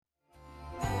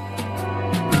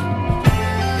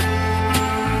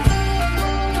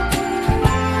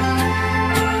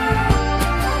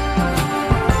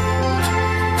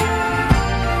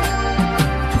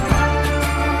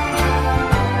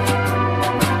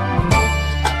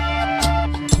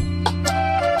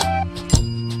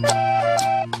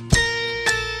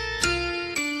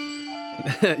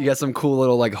You got some cool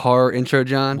little like horror intro,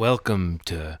 John? Welcome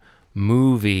to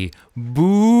Movie Boovie.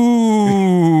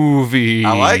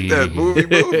 I like that movie.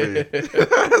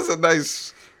 That's a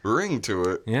nice ring to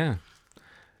it. Yeah.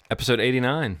 Episode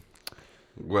 89.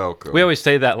 Welcome. We always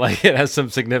say that like it has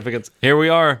some significance. Here we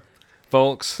are,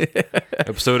 folks.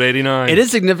 Episode 89. It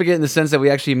is significant in the sense that we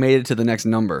actually made it to the next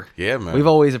number. Yeah, man. We've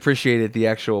always appreciated the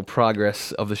actual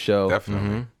progress of the show.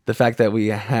 Definitely. The fact that we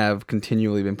have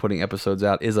continually been putting episodes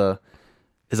out is a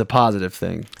positive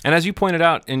thing. And as you pointed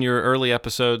out in your early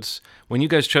episodes, when you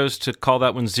guys chose to call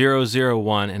that one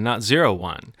 001 and not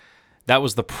 01, that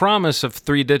was the promise of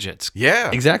 3 digits. Yeah.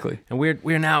 Exactly. And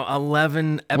we're now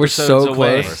 11 We're episodes so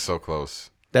away. close. We're so close.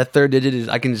 That third digit is,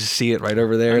 I can just see it right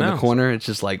over there in know. the corner. It's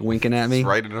just like winking at me. It's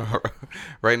right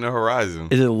in the horizon.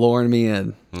 Is it luring me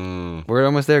in? We're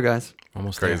almost there, guys.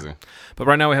 Almost Crazy. there. But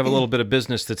right now we have a little bit of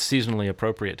business that's seasonally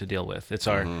appropriate to deal with. It's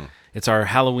our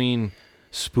Halloween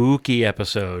spooky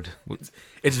episode.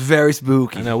 It's very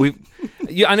spooky. I know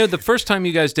I know the first time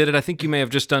you guys did it, I think you may have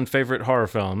just done favorite horror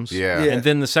films. Yeah. Yeah. And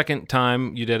then the second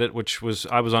time you did it, which was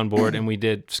I was on board, and we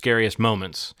did scariest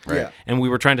moments. Right. Yeah. And we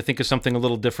were trying to think of something a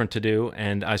little different to do,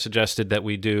 and I suggested that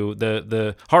we do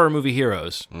the horror movie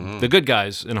heroes, the good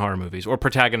guys in horror movies, or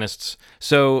protagonists.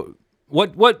 So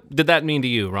what did that mean to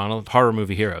you, Ronald? Horror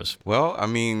movie heroes. Well, I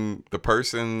mean, the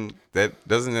person that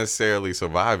doesn't necessarily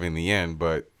survive in the end,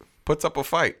 but puts up a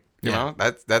fight. You know,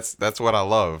 that's what I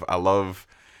love. I love,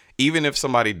 even if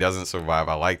somebody doesn't survive,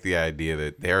 I like the idea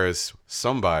that there is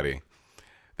somebody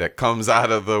that comes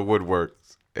out of the woodwork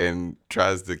and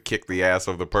tries to kick the ass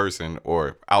of the person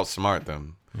or outsmart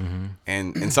them.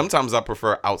 And sometimes I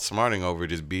prefer outsmarting over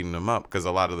just beating them up, because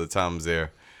a lot of the times the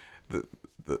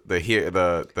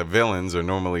villains are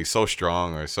normally so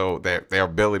strong, or so their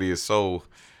ability is so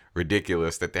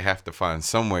ridiculous that they have to find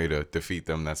some way to defeat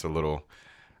them that's a little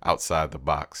outside the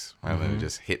box, rather than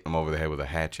just hit them over the head with a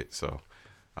hatchet. So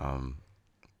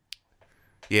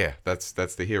yeah, that's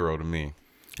the hero to me.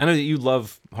 I know that you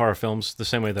love horror films the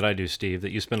same way that I do, Steve,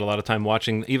 that you spend a lot of time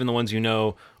watching even the ones you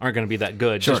know aren't going to be that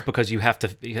good, just because you have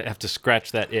to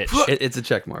scratch that itch It's a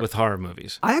check mark. with horror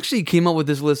movies. I actually came up with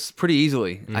this list pretty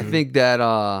easily. I think that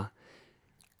I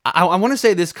want to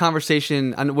say this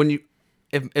conversation, and when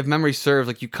if memory serves,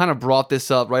 like you kind of brought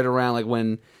this up right around like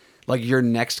when like your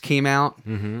next came out,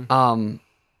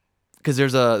 because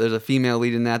there's a female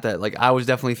lead in that like I was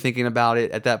definitely thinking about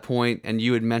it at that point, and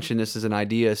you had mentioned this as an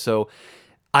idea. So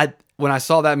when I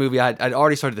saw that movie, I'd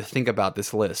already started to think about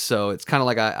this list. So it's kind of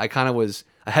like I kind of was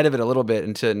ahead of it a little bit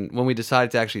until when we decided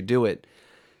to actually do it.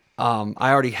 I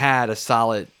already had a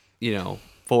solid 4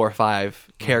 or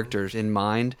 5 characters in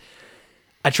mind.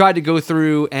 I tried to go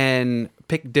through and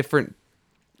pick different,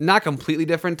 not completely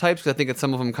different types, because I think that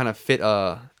some of them kind of fit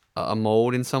a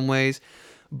mold in some ways.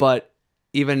 But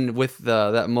even with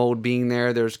that mold being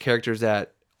there, there's characters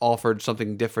that offered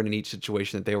something different in each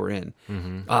situation that they were in.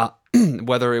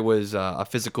 Whether it was a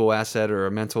physical asset or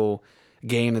a mental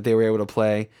game that they were able to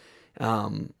play.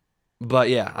 But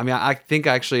yeah, I mean, I think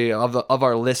actually of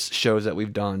our list shows that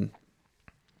we've done,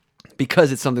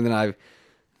 because it's something that I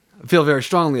feel very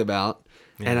strongly about,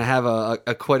 and I have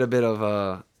a quite a bit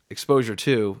of exposure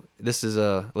to. This is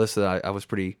a list that I was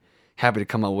pretty happy to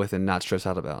come up with and not stress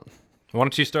out about. Why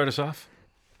don't you start us off?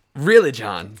 Really,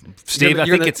 John? Steve, I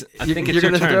think it's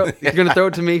your turn. You're going to throw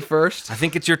it to me first? I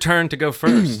think it's your turn to go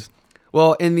first.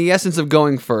 Well, in the essence of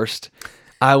going first,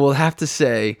 I will have to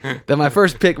say that my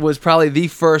first pick was probably the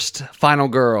first final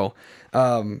girl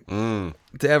to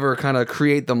ever kind of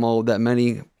create the mold that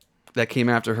many that came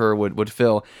after her would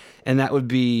fill. And that would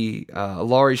be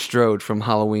Laurie Strode from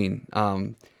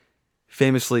Halloween,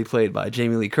 famously played by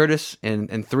Jamie Lee Curtis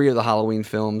in 3 of the Halloween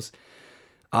films.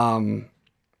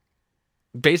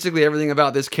 Basically, everything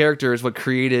about this character is what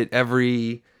created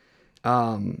every,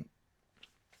 I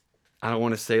don't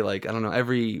want to say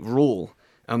every rule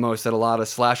almost that a lot of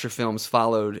slasher films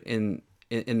followed in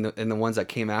the ones that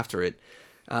came after it.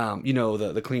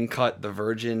 The clean cut, the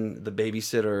virgin, the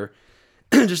babysitter,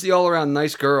 just the all around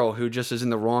nice girl who just is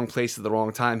in the wrong place at the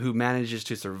wrong time, who manages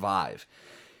to survive.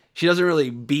 She doesn't really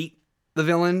beat the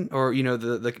villain or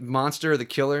the monster or the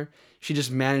killer. She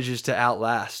just manages to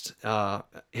outlast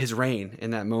his reign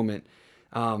in that moment.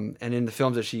 And in the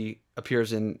films that she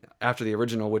appears in after the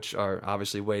original, which are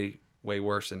obviously way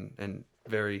worse and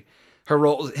very, her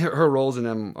roles in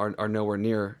them are nowhere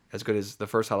near as good as the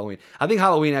first Halloween. I think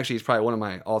Halloween actually is probably one of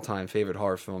my all-time favorite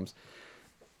horror films,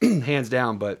 hands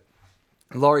down. But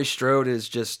Laurie Strode is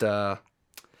just I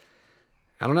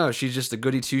don't know. She's just a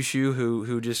goody two-shoe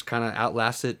who just kind of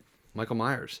outlasted Michael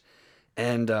Myers,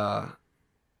 and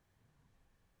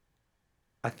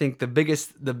I think the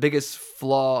biggest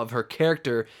flaw of her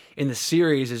character in the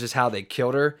series is just how they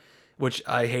killed her, which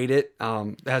I hate it.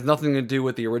 It has nothing to do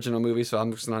with the original movie, so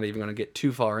I'm just not even going to get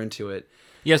too far into it.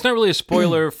 Yeah, it's not really a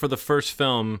spoiler for the first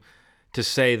film to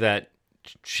say that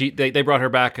they brought her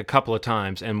back a couple of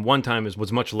times, and one time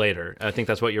was much later. I think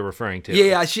that's what you're referring to.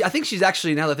 Yeah. I think she's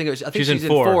actually, now that I think of it, I think she's in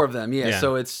four of them. Yeah,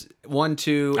 so it's 1,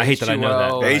 2, I hate H2O, that I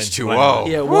know that. H2O.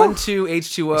 Yeah, 1, 2,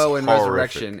 H2O, and Horrific.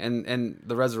 Resurrection, and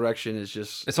the Resurrection is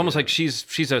just. It's almost like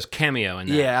she's a cameo in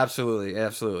that. Yeah,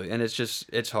 absolutely, and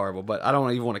it's horrible. But I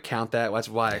don't even want to count that. That's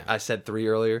why I said 3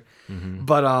 earlier. Mm-hmm.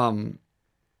 But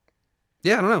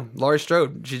yeah, I don't know. Laurie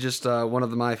Strode, she's just one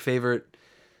of my favorite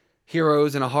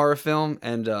heroes in a horror film,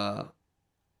 and I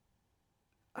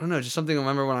don't know, just something I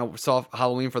remember when I saw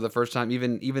Halloween for the first time,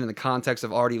 even in the context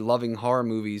of already loving horror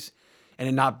movies, and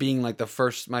it not being like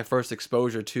my first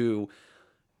exposure to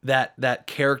that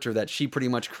character that she pretty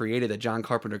much created, that John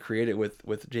Carpenter created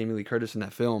with Jamie Lee Curtis in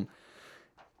that film.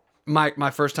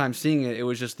 My first time seeing it, it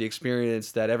was just the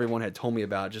experience that everyone had told me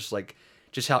about, just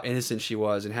how innocent she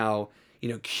was, and how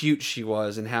cute she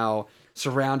was, and how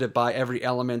surrounded by every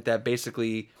element that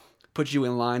basically put you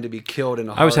in line to be killed in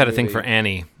a horror I always had a thing movie. for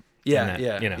Annie.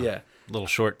 Yeah, Little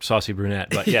short, saucy brunette,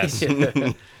 but yes.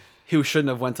 Who shouldn't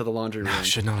have went to the laundry room.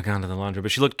 Should not have gone to the laundry,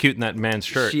 but she looked cute in that man's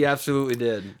shirt. She absolutely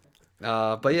did.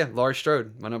 But yeah, Laurie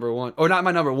Strode, my number one. Or not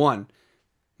my number one.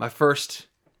 My first,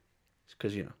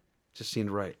 because, just seemed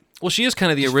right. Well, she is kind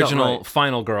of the Just felt original right.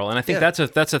 final girl, and I think Yeah.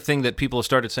 that's a thing that people have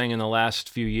started saying in the last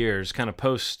few years, kind of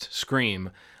post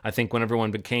Scream. I think when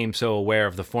everyone became so aware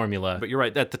of the formula. But you're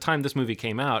right, at the time this movie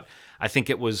came out, I think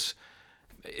it was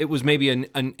maybe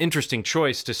an interesting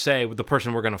choice to say the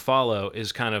person we're going to follow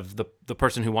is kind of the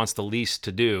person who wants the least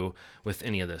to do with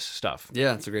any of this stuff.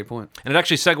 Yeah, that's a great point. And it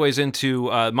actually segues into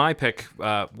my pick,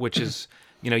 which is,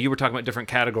 you were talking about different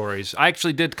categories. I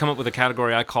actually did come up with a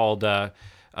category I called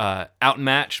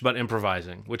outmatched but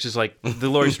improvising, which is like the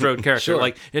Laurie Strode character. Sure.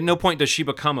 Like, at no point does she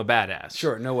become a badass.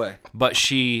 Sure, no way. But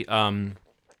she's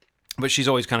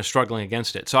always kind of struggling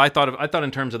against it. So I thought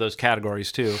in terms of those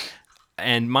categories too.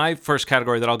 And my first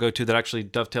category that I'll go to that actually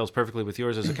dovetails perfectly with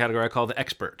yours is a category I call the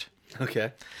expert.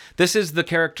 Okay. This is the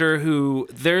character who,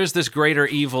 there's this greater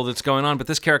evil that's going on, but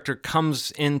this character comes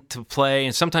into play,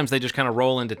 and sometimes they just kind of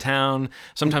roll into town.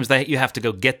 Sometimes you have to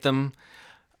go get them.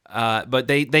 But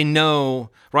they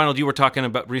know. Ronald, we were talking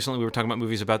about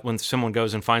movies about when someone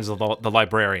goes and finds the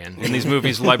librarian. In these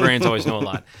movies, librarians always know a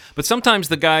lot. But sometimes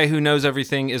the guy who knows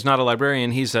everything is not a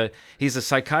librarian. He's a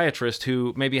psychiatrist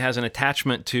who maybe has an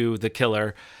attachment to the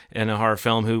killer in a horror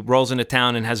film, who rolls into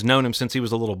town and has known him since he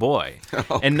was a little boy,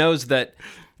 and knows that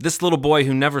this little boy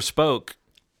who never spoke,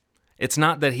 it's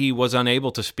not that he was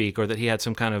unable to speak or that he had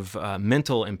some kind of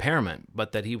mental impairment,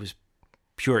 but that he was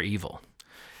pure evil.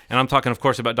 And I'm talking, of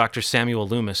course, about Dr. Samuel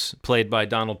Loomis, played by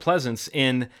Donald Pleasance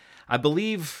in, I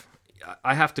believe,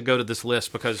 I have to go to this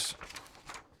list because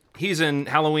he's in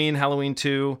Halloween, Halloween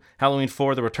 2, Halloween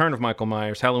 4, The Return of Michael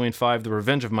Myers, Halloween 5, The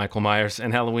Revenge of Michael Myers,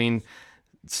 and Halloween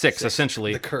 6,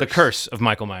 essentially, The Curse of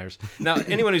Michael Myers. Now,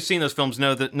 anyone who's seen those films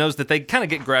knows that they kind of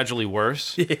get gradually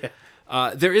worse.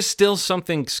 Yeah. There is still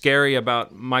something scary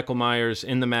about Michael Myers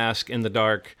in the mask, in the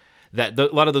dark, that a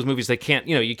lot of those movies, you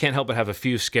can't help but have a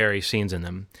few scary scenes in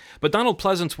them. But Donald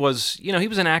Pleasance was, he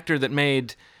was an actor that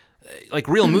made like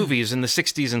real movies in the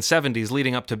 60s and 70s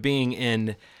leading up to being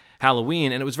in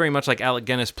Halloween, and it was very much like Alec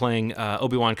Guinness playing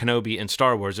Obi-Wan Kenobi in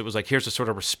Star Wars. It was like, here's a sort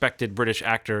of respected British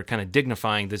actor kind of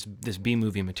dignifying this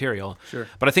B-movie material. Sure.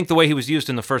 But I think the way he was used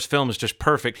in the first film is just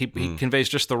perfect. He conveys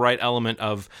just the right element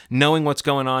of knowing what's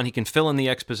going on. He can fill in the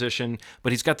exposition,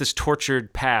 but he's got this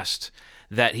tortured past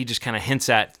that he just kind of hints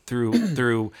at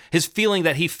through his feeling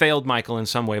that he failed Michael in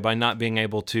some way by not being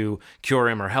able to cure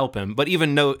him or help him. But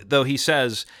even though he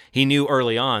says he knew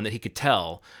early on that he could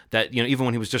tell that, even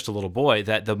when he was just a little boy,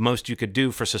 that the most you could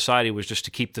do for society was just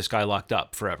to keep this guy locked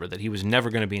up forever, that he was never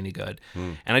going to be any good.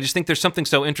 And I just think there's something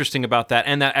so interesting about that,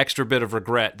 and that extra bit of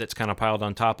regret that's kind of piled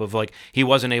on top of, like, he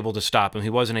wasn't able to stop him, he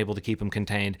wasn't able to keep him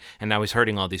contained, and now he's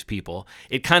hurting all these people.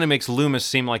 It kind of makes Loomis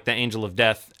seem like the angel of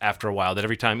death after a while, that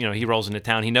every time, he rolls into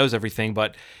town, he knows everything,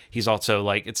 but he's also,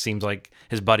 like, it seems like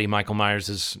his buddy Michael Myers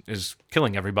is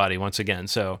killing everybody once again.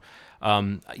 So,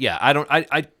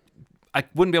 I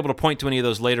wouldn't be able to point to any of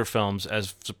those later films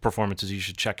as performances you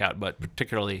should check out, but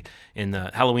particularly in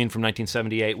the Halloween from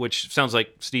 1978, which sounds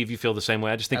like, Steve, you feel the same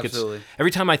way. I just think Absolutely. it's,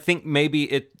 every time I think maybe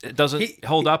it doesn't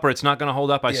hold up or it's not going to hold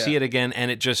up, I see it again, and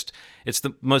it's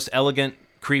the most elegant,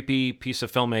 creepy piece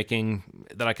of filmmaking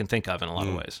that I can think of in a lot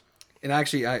of ways. And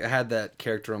actually, I had that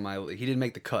character on my list. He didn't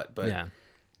make the cut, but Yeah.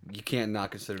 you can't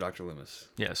not consider Dr. Loomis.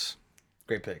 Yes.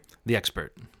 Great pick. The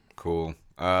expert. Cool.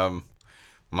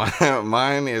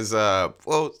 Mine is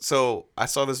well, so I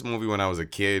saw this movie when I was a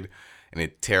kid and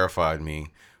it terrified me.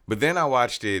 But then I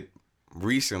watched it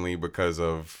recently because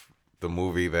of the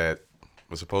movie that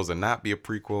was supposed to not be a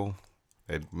prequel.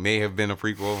 It may have been a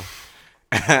prequel.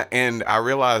 And I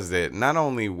realized that not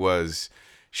only was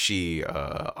she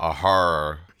a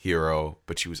horror hero,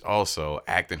 but she was also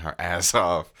acting her ass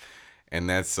off. And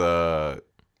that's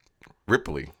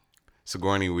Ripley.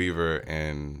 Sigourney Weaver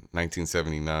in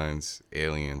 1979's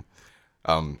Alien.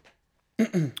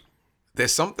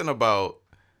 There's something about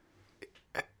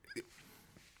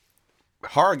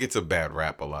horror gets a bad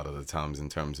rap a lot of the times in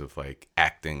terms of like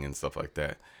acting and stuff like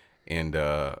that. And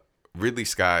Ridley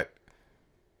Scott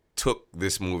took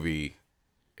this movie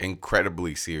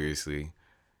incredibly seriously.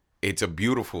 It's a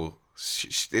beautiful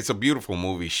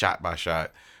movie shot by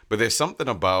shot, but there's something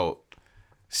about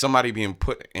somebody being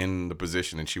put in the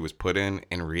position that she was put in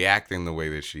and reacting the way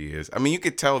that she is. I mean, you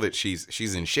could tell that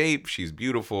she's in shape, she's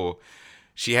beautiful,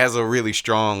 she has a really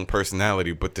strong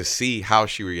personality, but to see how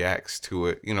she reacts to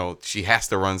it, you know, she has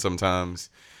to run sometimes,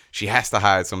 she has to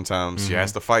hide sometimes, she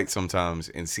has to fight sometimes,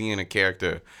 and seeing a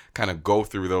character kind of go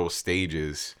through those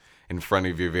stages in front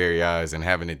of your very eyes and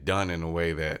having it done in a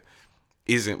way that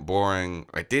isn't boring.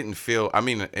 It didn't feel, I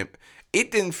mean,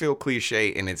 it didn't feel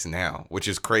cliche, and it's now, which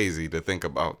is crazy to think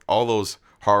about. All those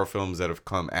horror films that have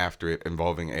come after it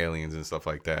involving aliens and stuff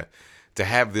like that, to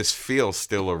have this feel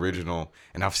still original,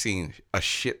 and I've seen a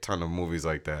shit ton of movies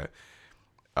like that.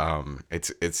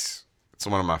 It's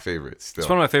one of my favorites still. It's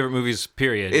one of my favorite movies,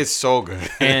 period. It's so good.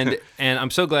 and I'm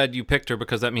so glad you picked her,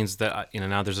 because that means that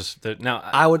now there's this now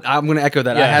I'm going to echo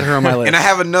that. I Yeah. had her on my list. And I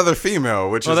have another female,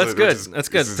 which well, is that's good. which is- That's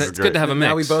good. this is It's great. good to have a mix.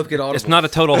 Now we both get audibles. It's not a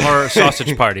total horror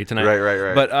sausage party tonight.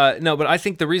 Right. But no, but I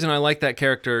think the reason I like that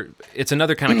character, it's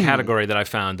another kind of category that I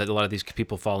found that a lot of these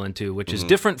people fall into, which is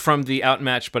different from the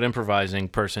outmatched but improvising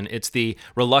person. It's the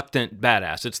reluctant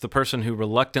badass. It's the person who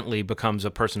reluctantly becomes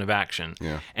a person of action.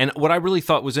 Yeah. And what I really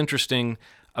thought was interesting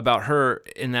about her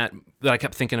in that I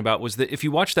kept thinking about was that if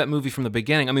you watch that movie from the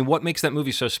beginning, I mean, what makes that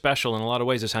movie so special in a lot of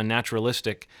ways is how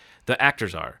naturalistic the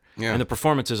actors are. Yeah. And the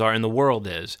performances are, and the world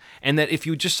is. And that if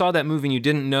you just saw that movie and you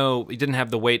didn't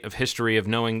have the weight of history of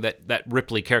knowing that that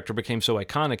Ripley character became so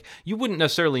iconic, you wouldn't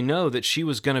necessarily know that she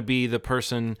was going to be the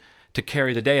person to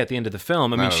carry the day at the end of the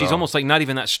film. I mean, Not at she's all. almost like not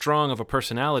even that strong of a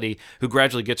personality who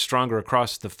gradually gets stronger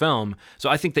across the film. So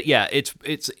I think that, yeah,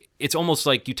 it's almost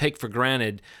like you take for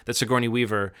granted that Sigourney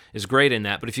Weaver is great in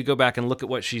that. But if you go back and look at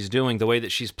what she's doing, the way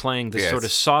that she's playing this Yes. sort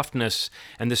of softness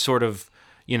and this sort of,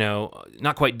 you know,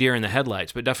 not quite deer in the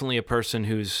headlights, but definitely a person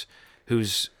who's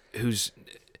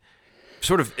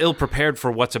sort of ill prepared for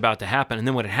what's about to happen. And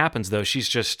then when it happens, though, she's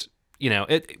just, you know,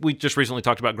 we just recently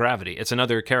talked about Gravity. It's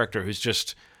another character who's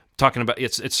just talking about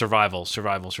it's survival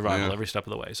Yeah. every step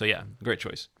of the way. So yeah, great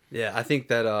choice. Yeah, I think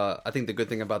that I think the good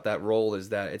thing about that role is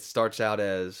that it starts out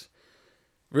as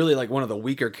really like one of the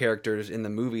weaker characters in the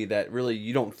movie that really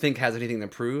you don't think has anything to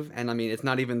prove. And I mean, it's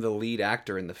not even the lead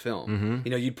actor in the film.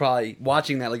 You know, you'd probably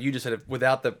watching that, like you just said,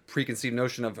 without the preconceived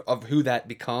notion of who that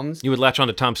becomes. You would latch on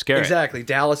to Tom Skerritt. Exactly.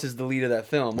 Dallas is the lead of that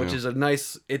film, which is a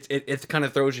nice. It kind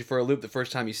of throws you for a loop the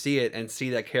first time you see it and see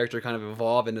that character kind of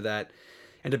evolve into that,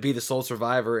 and to be the sole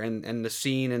survivor, and the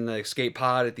scene in the escape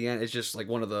pod at the end is just like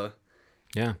one of the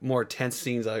more tense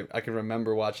scenes I can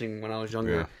remember watching when I was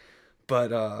younger. Yeah.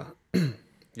 But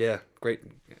yeah, great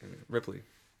Ripley.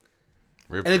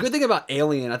 Ripley. And the good thing about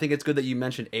Alien, I think it's good that you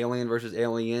mentioned Alien versus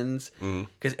Aliens,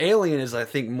 because Alien is, I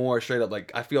think, more straight up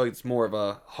like I feel like it's more of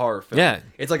a horror film. Yeah.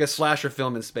 It's like a slasher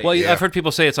film in space. Well, Yeah. I've heard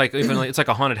people say it's like it's like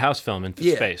a haunted house film in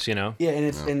space. You know. Yeah, and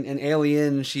it's in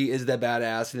Alien, she is that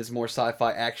badass, and it's more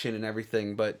sci-fi action and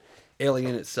everything. But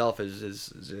Alien itself is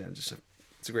just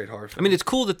it's a great horror film. I mean, it's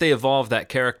cool that they evolved that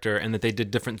character and that they did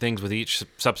different things with each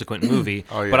subsequent movie.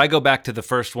 Oh, yeah. But I go back to the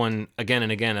first one again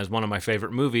and again as one of my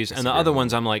favorite movies, and the other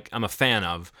ones I'm a fan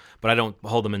of, but I don't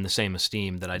hold them in the same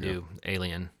esteem that I do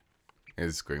Alien.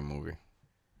 It's a great movie.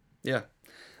 Yeah.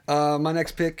 My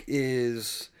next pick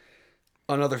is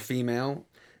another female.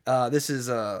 This is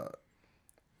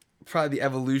probably the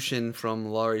evolution from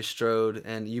Laurie Strode,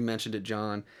 and you mentioned it,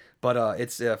 John. But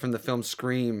it's from the film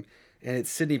Scream, and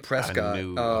it's Sidney Prescott. I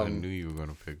knew you were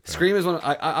gonna pick that. Scream is one.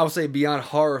 I would say beyond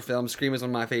horror films, Scream is one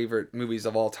of my favorite movies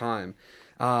of all time.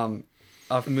 A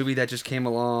movie that just came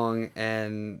along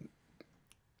and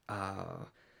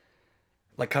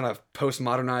like kind of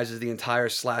postmodernizes the entire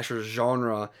slasher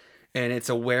genre and its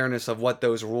awareness of what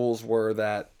those rules were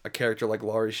that a character like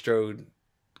Laurie Strode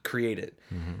created.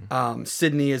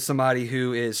 Sydney is somebody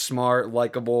who is smart,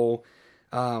 likable,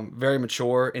 very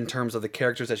mature in terms of the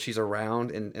characters that she's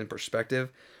around in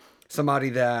perspective. Somebody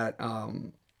that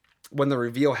when the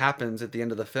reveal happens at the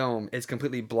end of the film, is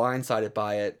completely blindsided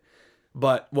by it.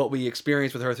 But what we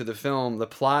experience with her through the film, the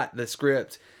plot, the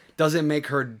script, doesn't make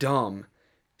her dumb.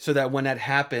 So that when that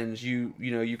happens, you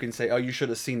can say, oh, you should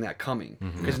have seen that coming.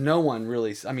 Because no one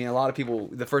really, I mean, a lot of people,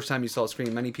 the first time you saw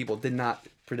Scream, many people did not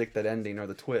predict that ending or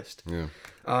the twist. Yeah.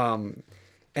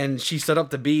 And she set up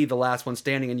to be the last one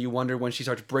standing, and you wonder when she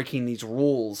starts breaking these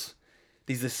rules,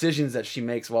 these decisions that she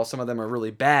makes, while some of them are really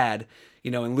bad,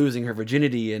 and losing her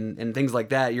virginity and things like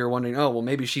that, you're wondering, oh, well,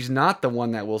 maybe she's not the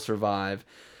one that will survive.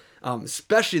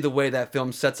 Especially the way that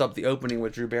film sets up the opening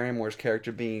with Drew Barrymore's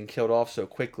character being killed off so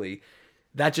quickly.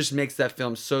 That just makes that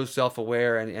film so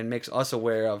self-aware and makes us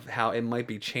aware of how it might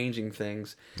be changing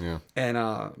things. Yeah. And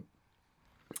I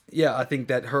think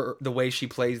that the way she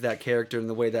plays that character and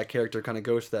the way that character kind of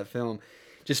goes to that film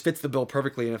just fits the bill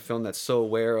perfectly in a film that's so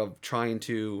aware of trying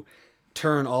to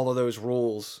turn all of those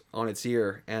rules on its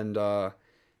ear. And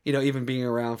even being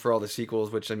around for all the sequels,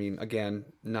 which, I mean, again,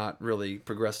 not really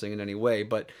progressing in any way,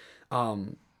 but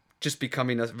just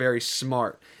becoming very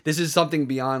smart. This is something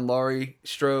beyond Laurie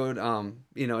Strode,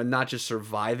 and not just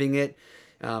surviving it.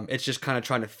 It's just kind of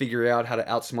trying to figure out how to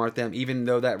outsmart them, even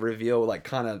though that reveal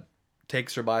kind of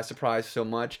takes her by surprise so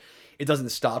much. It doesn't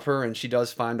stop her, and she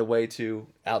does find a way to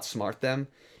outsmart them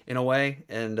in a way.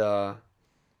 And I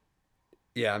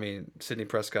mean, Sidney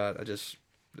Prescott, is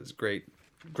great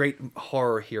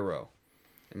horror hero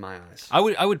in my eyes. I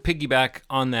would piggyback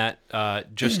on that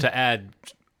just to add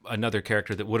another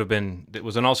character that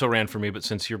was an also ran for me, but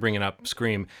since you're bringing up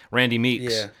Scream, Randy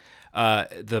Meeks,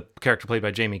 the character played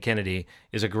by Jamie Kennedy,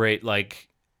 is a great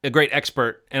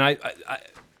expert, and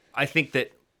I think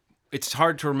that it's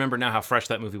hard to remember now how fresh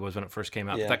that movie was when it first came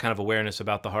out. Yeah. That kind of awareness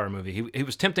about the horror movie. He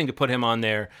was tempting to put him on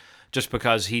there just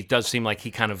because he does seem like he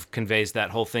kind of conveys that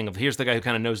whole thing of here's the guy who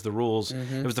kind of knows the rules.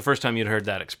 Mm-hmm. It was the first time you'd heard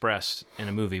that expressed in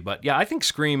a movie. But yeah, I think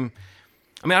Scream,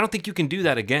 I mean, I don't think you can do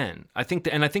that again. I think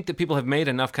that people have made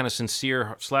enough kind of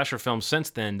sincere slasher films since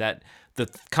then that the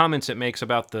comments it makes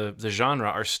about the genre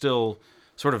are still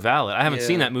sort of valid. I haven't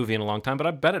seen that movie in a long time, but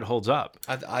I bet it holds up.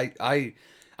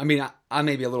 I mean, I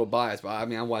may be a little biased, but I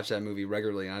mean, I watch that movie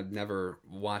regularly, and I've never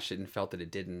watched it and felt that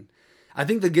it didn't. I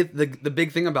think the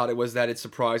big thing about it was that it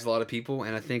surprised a lot of people,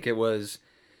 and I think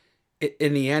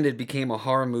in the end, it became a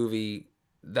horror movie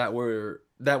that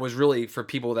was really for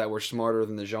people that were smarter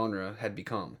than the genre had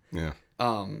become. Yeah.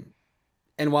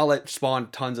 And while it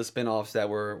spawned tons of spin-offs that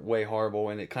were way horrible,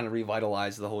 and it kind of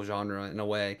revitalized the whole genre in a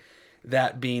way,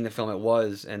 that being the film it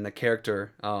was, and the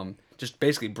character just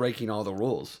basically breaking all the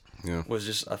rules. Yeah. Was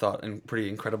just, I thought, a pretty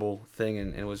incredible thing,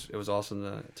 and it was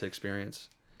awesome to experience.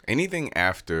 Anything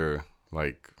after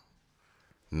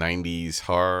 90s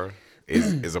horror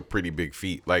is a pretty big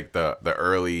feat. Like the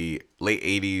late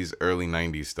 80s, early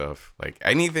 90s stuff. Like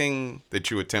anything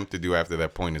that you attempt to do after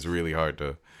that point is really hard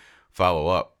to follow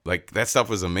up. Like that stuff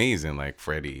was amazing, like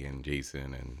Freddy and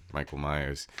Jason and Michael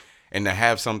Myers, and to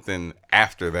have something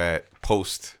after that,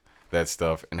 post that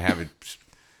stuff, and have it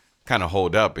kind of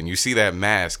hold up, and you see that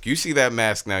mask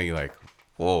now, you're like,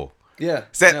 whoa. Yeah.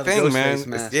 It's that thing, man.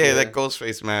 Mask, that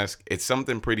Ghostface mask. It's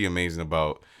something pretty amazing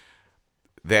about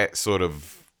that sort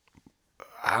of,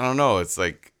 I don't know, it's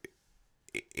like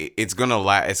it's gonna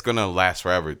last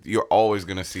forever. You're always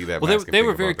gonna see that mask. They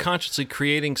were very consciously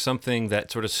creating something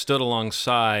that sort of stood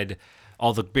alongside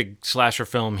all the big slasher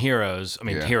film heroes. I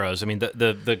mean,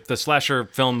 the slasher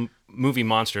film movie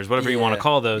monsters, whatever you want to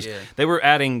call those. Yeah. They were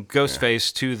adding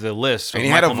Ghostface to the list of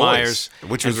Michael Myers,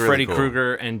 which was and Freddy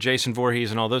Krueger and Jason Voorhees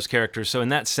and all those characters. So in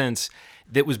that sense,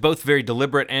 it was both very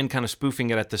deliberate and kind of spoofing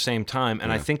it at the same time.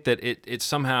 And I think that it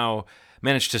somehow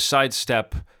managed to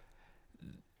sidestep.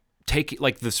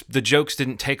 The jokes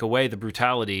didn't take away the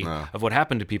brutality of what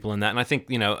happened to people in that. And I think,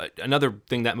 another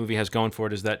thing that movie has going for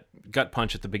it is that gut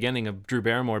punch at the beginning of Drew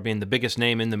Barrymore being the biggest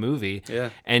name in the movie. Yeah.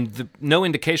 And no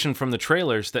indication from the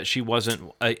trailers that she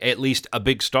wasn't at least a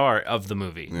big star of the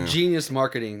movie. Yeah. Genius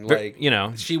marketing.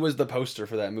 She was the poster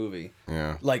for that movie.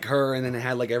 Yeah. Like her, and then it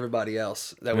had everybody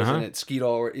else that was in it. Skeet,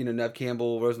 Neve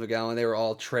Campbell, Rose McGowan, they were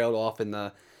all trailed off and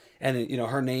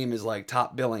her name is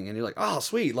top billing. And you're like, oh,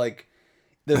 sweet.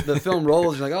 The film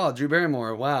rolls, you're like, oh, Drew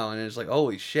Barrymore, wow, and it's like,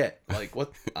 holy shit,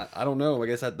 what? I don't know. I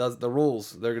guess that does the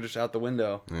rules. They're just out the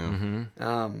window. Yeah. Mm-hmm.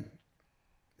 I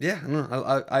don't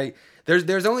know.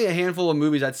 There's only a handful of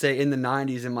movies I'd say in the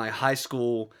 '90s in my high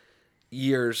school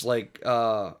years,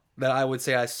 that I would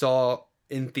say I saw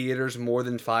in theaters more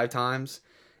than 5 times,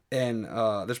 and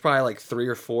there's probably 3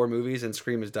 or 4 movies, and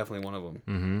Scream is definitely one of them.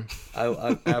 Mm-hmm.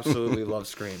 I absolutely love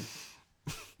Scream.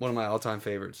 One of my all-time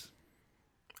favorites.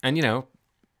 And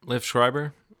Liv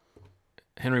Schreiber,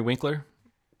 Henry Winkler,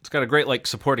 It's got a great like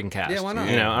supporting cast. Yeah, why not?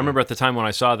 You know, I remember at the time when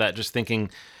I saw that, just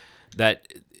thinking that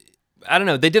I don't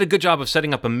know, they did a good job of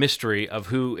setting up a mystery of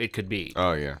who it could be.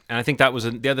 Oh yeah. And I think that was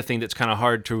the other thing that's kind of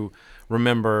hard to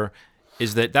remember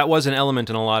is that was an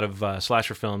element in a lot of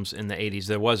slasher films in the 80s.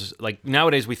 There was, like,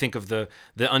 nowadays we think of the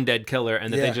undead killer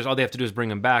and that they just, all they have to do is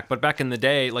bring him back. But back in the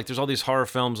day, like, there's all these horror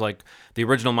films, like the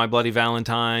original My Bloody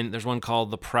Valentine. There's one called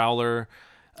The Prowler,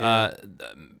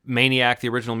 Maniac, the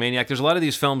original Maniac. There's a lot of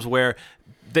these films where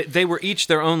they were each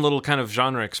their own little kind of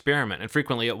genre experiment, and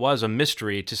frequently it was a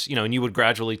mystery to, you know, and you would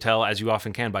gradually tell, as you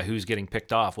often can, by who's getting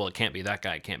picked off. Well, it can't be that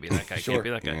guy. It can't be that guy. It can't be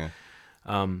that guy.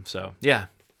 Yeah. So yeah,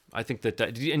 I think that.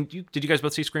 Did you guys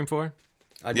both see Scream 4?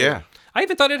 Yeah. I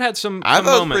even thought it had some. I thought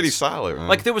moments. it was pretty solid, man.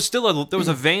 Like there was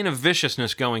a vein of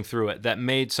viciousness going through it that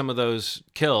made some of those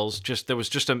kills there was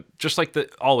just like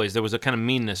always there was a kind of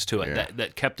meanness to it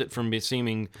that kept it from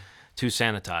seeming too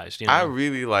sanitized. You know? I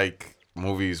really like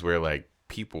movies where like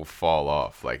people fall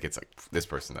off. Like it's like this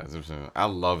person does. I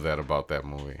love that about that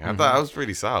movie. I thought it was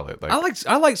pretty solid. Like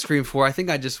I like Scream 4. I think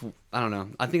I don't know.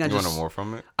 I think I you just wanted more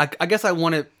from it. I guess I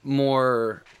wanted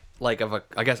more like of a.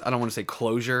 I guess I don't want to say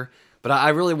closure, but I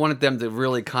really wanted them to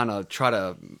really kind of try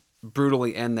to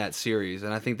brutally end that series,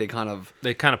 and I think they kind of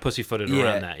pussyfooted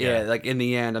around that. Yeah, like in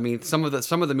the end. I mean, some of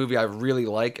the movie I really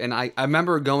like, and I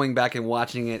remember going back and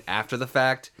watching it after the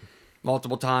fact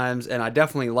multiple times, and I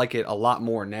definitely like it a lot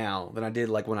more now than I did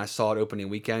like when I saw it opening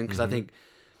weekend, because I think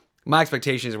my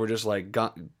expectations were just like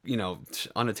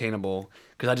unattainable,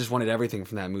 because I just wanted everything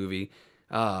from that movie.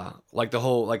 Like the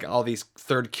whole, like all these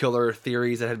third killer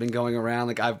theories that had been going around.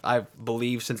 Like I've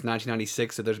believed since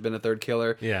 1996 that there's been a third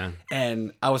killer. Yeah.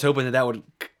 And I was hoping that would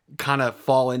kind of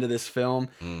fall into this film,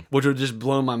 which would just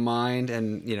blow my mind.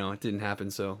 And, you know, it didn't happen.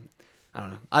 So I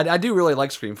don't know. I do really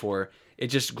like Scream 4. It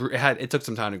just it took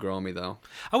some time to grow on me, though.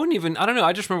 I don't know.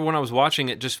 I just remember when I was watching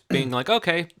it just being like,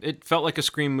 okay, it felt like a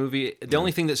Scream movie. The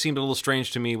only thing that seemed a little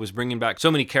strange to me was bringing back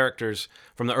so many characters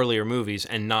from the earlier movies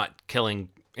and not killing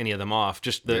any of them off.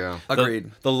 Just Agreed.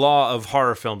 The law of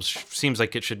horror films seems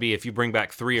like it should be if you bring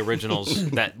back 3 originals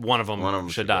that one of them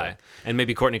should die. And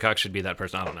maybe Courtney Cox should be that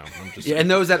person. I don't know. And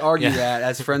those that argue that,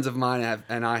 as friends of mine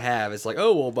have, it's like,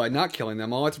 oh, well, by not killing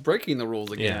them, it's breaking the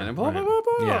rules again. Yeah, and blah, blah, blah,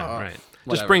 blah. Yeah, right.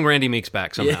 Whatever. Just bring Randy Meeks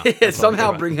back somehow.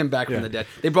 Somehow bring him back from the dead.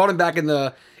 They brought him back in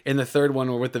the third one,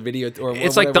 or with the video, or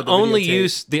it's like the only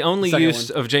use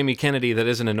one. of Jamie Kennedy that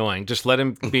isn't annoying. Just let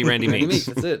him be Randy Meeks.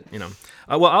 That's it. You know.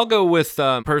 Well, I'll go with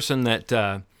a person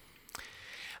that.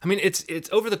 I mean, it's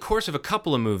over the course of a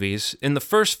couple of movies. In the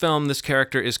first film, this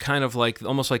character is kind of like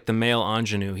almost like the male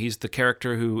ingenue. He's the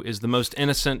character who is the most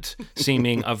innocent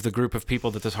seeming of the group of people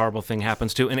that this horrible thing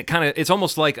happens to, and it's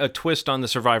almost like a twist on the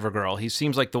survivor girl. He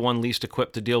seems like the one least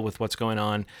equipped to deal with what's going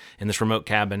on in this remote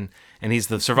cabin, and he's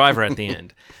the survivor at the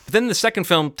end. But then the second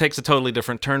film takes a totally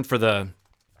different turn for the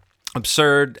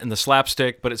absurd and the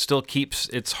slapstick, but it still keeps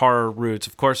its horror roots.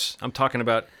 Of course, I'm talking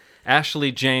about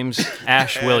Ashley James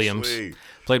Ash Williams.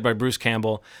 Played by Bruce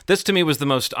Campbell. This, to me, was the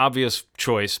most obvious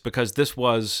choice because this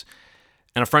was,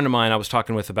 and a friend of mine I was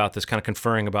talking with about this, kind of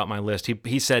conferring about my list,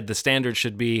 he said the standard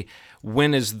should be,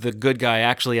 when is the good guy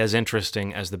actually as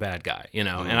interesting as the bad guy, you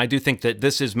know? And I do think that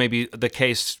this is maybe the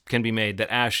case can be made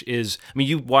that Ash is, I mean,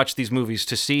 you watch these movies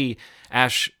to see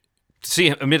Ash,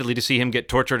 admittedly to see him get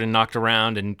tortured and knocked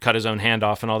around and cut his own hand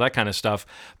off and all that kind of stuff,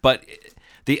 but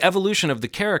the evolution of the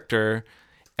character,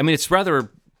 I mean, it's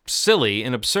rather silly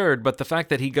and absurd, but the fact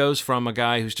that he goes from a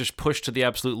guy who's just pushed to the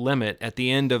absolute limit at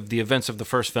the end of the events of the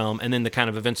first film and then the kind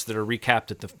of events that are recapped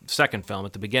at the second film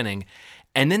at the beginning,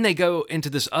 and then they go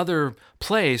into this other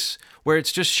place where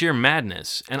it's just sheer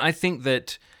madness. And I think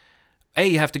that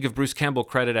you have to give Bruce Campbell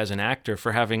credit as an actor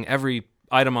for having every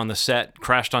item on the set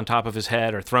crashed on top of his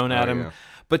head or thrown at him. Yeah.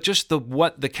 But just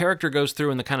what the character goes through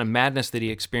and the kind of madness that he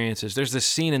experiences. There's this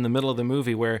scene in the middle of the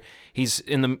movie where he's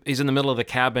in the middle of the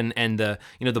cabin and the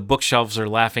bookshelves are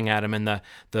laughing at him and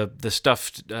the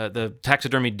stuffed the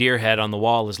taxidermy deer head on the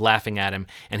wall is laughing at him,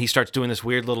 and he starts doing this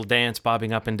weird little dance,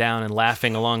 bobbing up and down and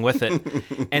laughing along with it.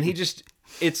 And he just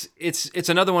it's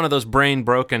another one of those brain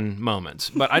broken moments.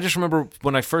 But I just remember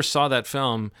when I first saw that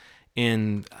film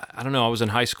I was in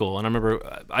high school, and I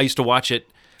remember I used to watch it.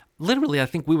 Literally, I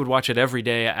think we would watch it every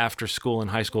day after school in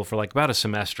high school for like about a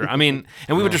semester. I mean,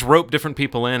 and we would just rope different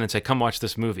people in and say, come watch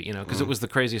this movie, you know, because it was the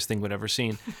craziest thing we'd ever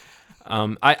seen.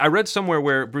 I read somewhere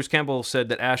where Bruce Campbell said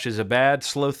that Ash is a bad,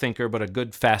 slow thinker, but a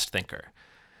good, fast thinker.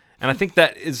 And I think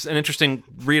that is an interesting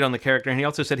read on the character. And he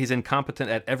also said he's incompetent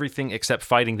at everything except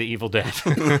fighting the evil dead.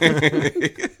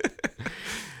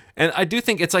 And I do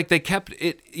think it's like they kept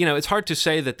it, it's hard to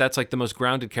say that that's like the most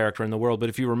grounded character in the world, but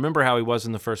if you remember how he was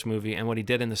in the first movie and what he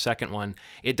did in the second one,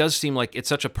 it does seem like it's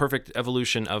such a perfect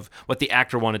evolution of what the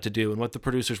actor wanted to do and what the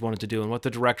producers wanted to do and what the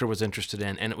director was interested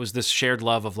in. And it was this shared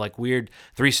love of like weird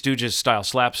Three Stooges style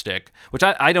slapstick, which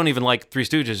I don't even like Three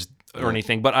Stooges or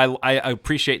anything, but I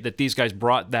appreciate that these guys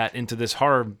brought that into this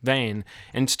horror vein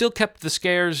and still kept the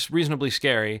scares reasonably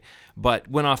scary, but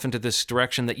went off into this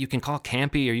direction that you can call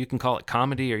campy or you can call it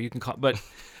comedy or you can call, but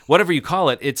whatever you call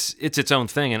it, it's its own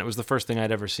thing, and it was the first thing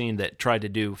I'd ever seen that tried to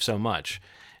do so much.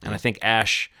 And I think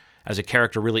Ash as a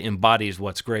character really embodies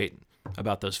what's great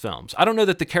about those films. I don't know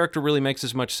that the character really makes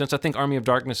as much sense. I think Army of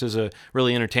Darkness is a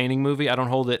really entertaining movie. I don't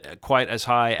hold it quite as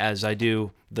high as I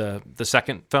do the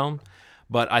second film.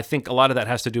 But I think a lot of that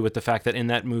has to do with the fact that in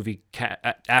that movie,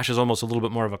 Ash is almost a little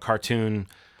bit more of a cartoon,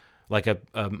 like a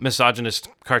misogynist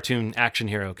cartoon action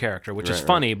hero character, which is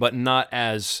funny, but not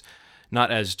as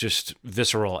just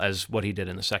visceral as what he did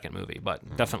in the second movie.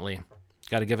 But definitely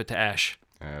got to give it to Ash.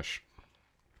 Ash.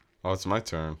 Oh, it's my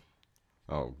turn.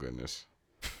 Oh, goodness.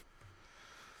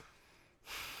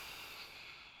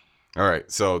 All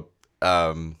right, so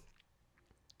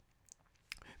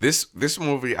This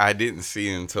movie I didn't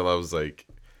see until I was like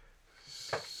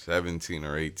 17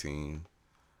 or 18,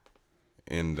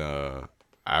 and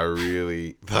I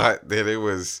really thought that it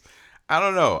was, I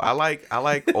don't know. I like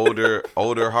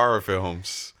older horror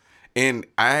films, and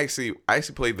I actually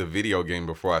played the video game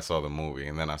before I saw the movie,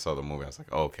 and then I saw the movie. I was like,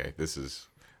 oh, okay, this is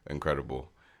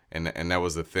incredible, and that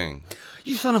was the thing.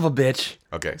 You son of a bitch.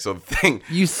 Okay, so the thing.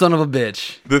 You son of a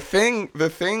bitch. The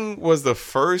thing was the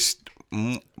first.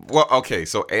 Well, okay,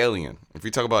 so Alien. If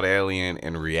we talk about Alien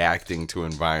and reacting to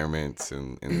environments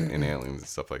and aliens and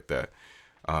stuff like that,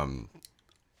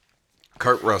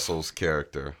 Kurt Russell's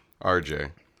character,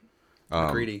 RJ.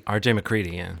 McCready. RJ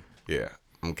McCready, yeah. Yeah.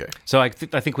 Okay. So I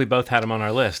think we both had him on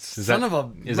our lists. Son of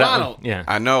a Ronald. Yeah.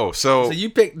 I know. So you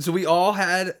picked. So we all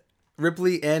had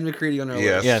Ripley and McCready on our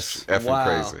list. Yes. Effing Wow.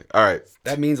 crazy. All right.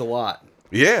 That means a lot.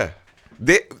 Yeah.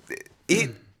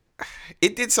 It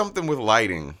did something with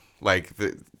lighting. Like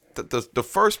the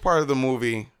first part of the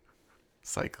movie,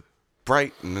 it's like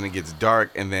bright, and then it gets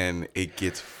dark, and then it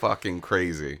gets fucking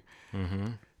crazy.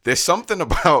 Mm-hmm. There's something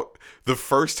about the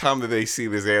first time that they see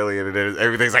this alien, and then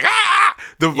everything's like ah.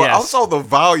 Also, the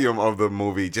volume of the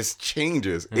movie just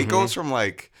changes. Mm-hmm. It goes from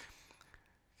like.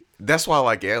 That's why I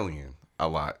like Alien a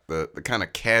lot. The kind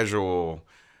of casual,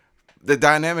 the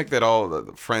dynamic that all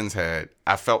the friends had.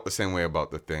 I felt the same way about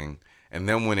The Thing, and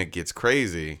then when it gets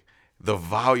crazy. The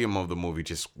volume of the movie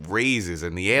just raises,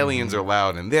 and the aliens are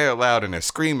loud, and they're loud, and they're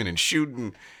screaming and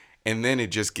shooting, and then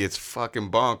it just gets fucking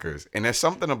bonkers. And there's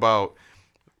something about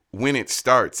when it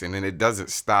starts and then it doesn't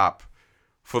stop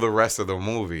for the rest of the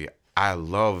movie. I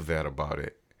love that about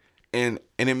it, and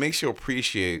it makes you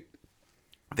appreciate.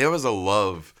 There was a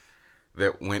love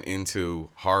that went into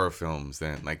horror films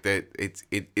then, like that.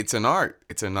 It's an art.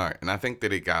 It's an art, and I think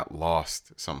that it got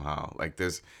lost somehow. Like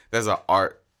there's an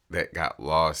art that got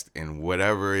lost in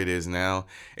whatever it is now.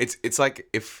 It's like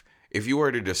if you were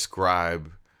to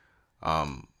describe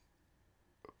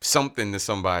something to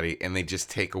somebody and they just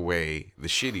take away the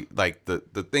shitty, like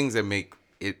the things that make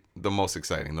it the most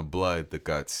exciting, the blood, the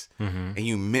guts, and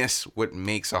you miss what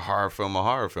makes a horror film a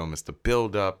horror film. It's the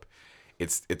build up,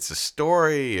 it's the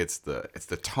story, it's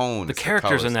the tone, the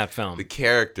characters in that film, the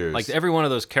characters, like every one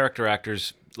of those character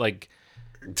actors, like.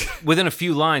 Within a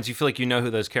few lines, you feel like you know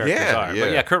who those characters are. Yeah.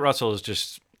 But yeah, Kurt Russell is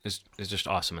just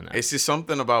awesome in that. It's just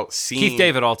something about seeing Keith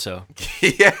David also.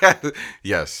 Yeah.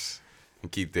 Yes.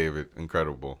 And Keith David,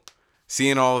 incredible.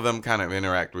 Seeing all of them kind of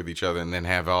interact with each other and then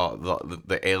have all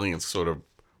the aliens sort of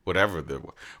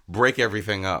break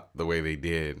everything up the way they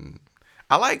did. And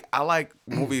I like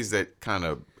movies that kind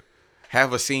of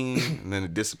have a scene and then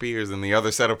it disappears, and the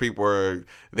other set of people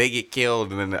they get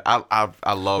killed, and then I love.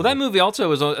 Well, that movie also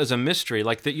is a mystery.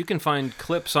 Like that, you can find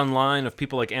clips online of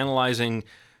people like analyzing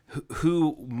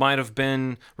who might have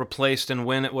been replaced and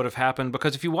when it would have happened.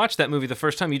 Because if you watch that movie the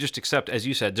first time, you just accept, as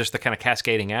you said, just the kind of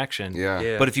cascading action.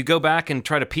 Yeah. But if you go back and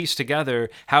try to piece together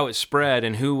how it spread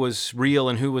and who was real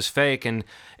and who was fake, and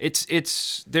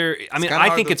it's there. I mean,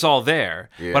 I think it's all there,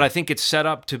 but I think it's set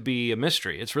up to be a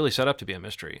mystery. It's really set up to be a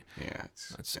mystery. Yeah.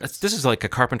 This is like a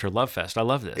Carpenter love fest. I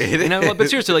love this. But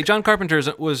seriously, like John Carpenter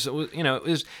was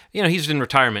he's in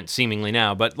retirement seemingly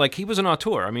now, but like he was an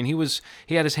auteur. I mean,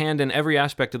 he had his hand in every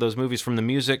aspect of those movies, from the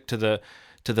music to the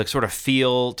sort of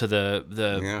feel to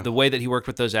the way that he worked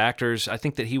with those actors. I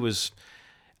think he was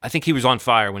on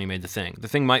fire when he made The Thing. The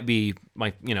Thing might be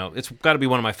it's got to be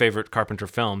one of my favorite Carpenter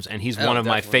films, and he's one of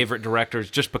my favorite directors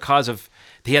just because of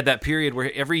he had that period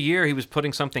where every year he was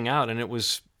putting something out, and it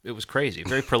was was crazy,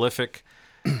 very prolific,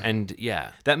 and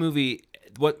yeah, that movie.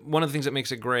 One of the things that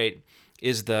makes it great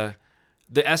is the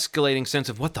escalating sense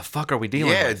of what the fuck are we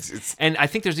dealing with? It's and I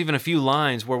think there's even a few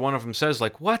lines where one of them says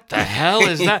like, "What the hell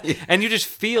is that?" And you just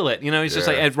feel it. You know, it's just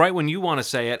like right when you want to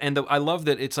say it. And I love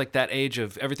that it's like that age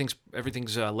of everything's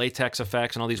latex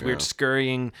effects and all these weird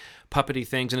scurrying, puppety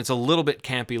things, and it's a little bit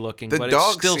campy looking, the but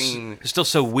dog it's still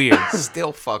so weird.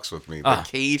 still fucks with me. The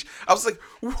cage. I was like,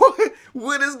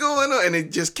 what is going on? And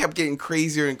it just kept getting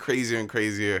crazier and crazier and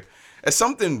crazier. There's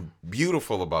something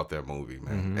beautiful about that movie,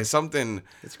 man. It's something.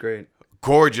 It's great.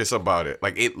 Gorgeous about it.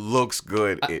 Like, it looks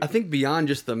good. I think beyond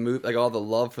just the movie, like all the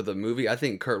love for the movie, I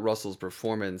think Kurt Russell's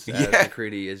performance as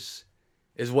MacReady is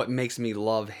what makes me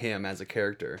love him as a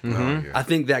character. I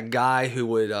think that guy who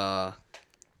would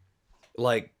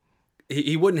like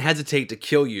he wouldn't hesitate to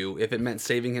kill you if it meant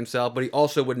saving himself, but he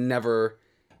also would never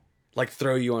like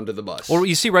throw you under the bus. Well,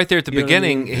 you see right there at the You know what I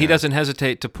beginning, mean? he doesn't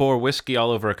hesitate to pour whiskey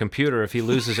all over a computer if he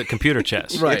loses at computer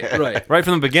chess. Right. Right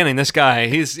from the beginning, this guy,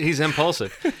 he's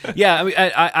impulsive. Yeah, I mean,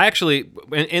 I actually,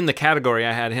 in the category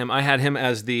I had him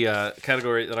as the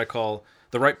category that I call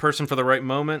the right person for the right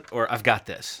moment, or I've got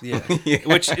this. Yeah.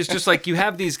 Which is just like you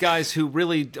have these guys who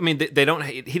really, I mean, they don't,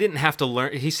 he didn't have to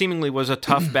learn, he seemingly was a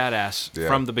tough badass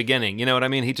from the beginning. You know what I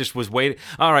mean? He just was waiting,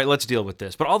 all right, let's deal with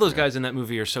this. But all those guys in that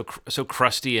movie are so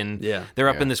crusty and they're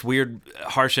up in this weird,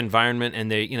 harsh environment and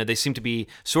they seem to be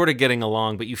sort of getting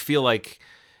along, but you feel like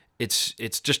it's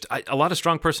just a lot of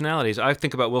strong personalities. I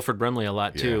think about Wilford Brimley a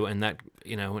lot too, and that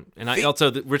I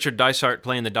also Richard Dysart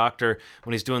playing the doctor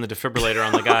when he's doing the defibrillator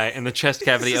on the guy, and the chest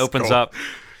cavity opens up.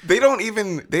 They don't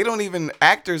even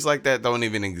actors like that don't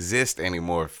even exist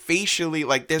anymore. Facially,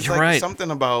 like there's something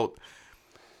about.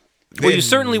 Well, you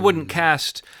certainly wouldn't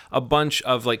cast a bunch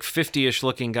of like 50-ish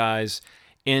looking guys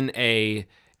in a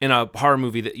horror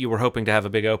movie that you were hoping to have a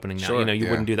big opening now. Sure, You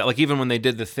wouldn't do that. Like even when they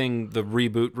did the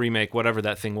reboot, remake, whatever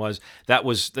that thing was,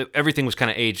 everything was kind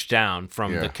of aged down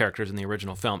from the characters in the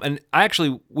original film. And I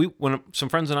actually, when some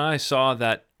friends and I saw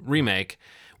that remake,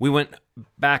 we went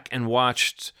back and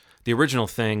watched the original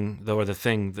thing, the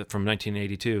thing from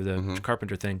 1982, the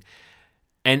Carpenter thing.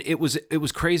 And it was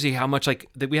crazy how much like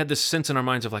that we had this sense in our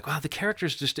minds of like, wow, the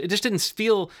characters it just didn't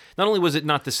feel. Not only was it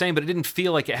not the same, but it didn't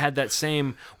feel like it had that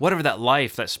same whatever that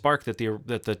life, that spark that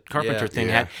the Carpenter thing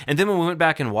had. And then when we went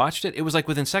back and watched it, it was like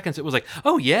within seconds, it was like,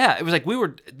 oh yeah, it was like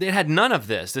they had none of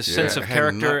this sense of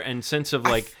character and sense of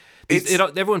like.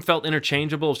 Everyone felt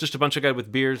interchangeable. It was just a bunch of guys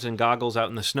with beards and goggles out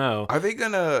in the snow. Are they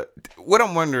gonna? What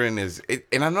I'm wondering is,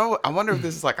 and I wonder if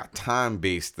this is like a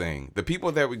time-based thing. The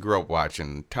people that we grew up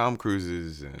watching, Tom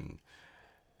Cruise's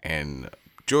and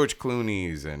George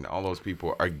Clooney's and all those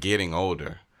people are getting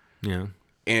older. Yeah.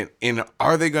 And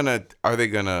are they gonna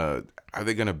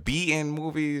be in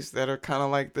movies that are kind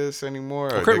of like this anymore?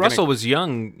 Well, Kurt Russell was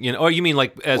young, or you mean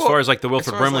like as far as like the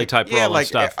Wilford Brimley type role and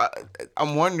stuff?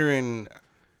 I'm wondering.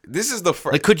 This is the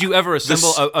first. Like, could you ever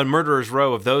assemble a murderer's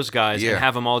row of those guys and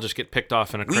have them all just get picked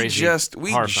off in a crazy?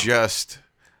 We just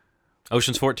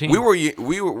Ocean's 14.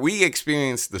 We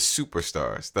experienced the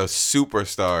superstars.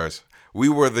 We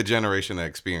were the generation that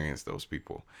experienced those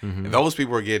people. And those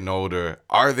people are getting older.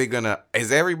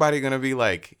 Is everybody gonna be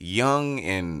like young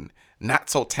and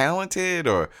not so talented,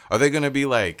 or are they gonna be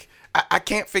like? I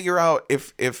can't figure out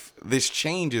if this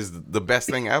change is the best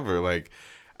thing ever. Like.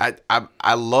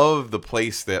 I love the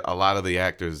place that a lot of the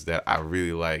actors that I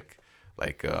really like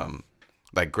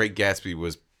Great Gatsby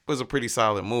was a pretty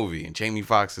solid movie, and Jamie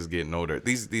Foxx is getting older.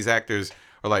 These actors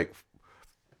are like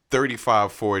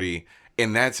 35, 40,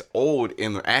 and that's old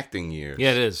in the acting years. Yeah,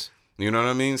 it is. You know what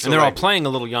I mean? So and they're all playing a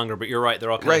little younger, but you're right.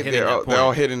 They're all kind of hitting that point. They're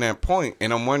all hitting that point.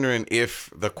 And I'm wondering if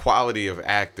the quality of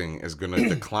acting is going to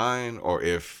decline, or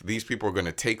if these people are going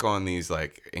to take on these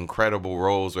like incredible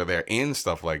roles where they're in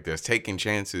stuff like this, taking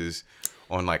chances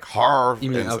on like horror. You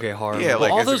mean, horror. Yeah,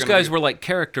 well, all those guys were like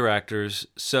character actors.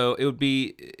 So it would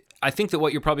be, I think that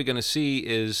what you're probably going to see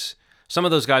is some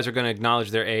of those guys are going to acknowledge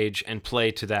their age and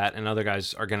play to that, and other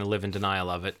guys are going to live in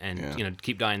denial of it and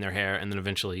keep dyeing their hair, and then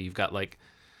eventually you've got like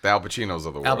the Al Pacinos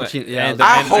of the world. Al Pacino, yeah.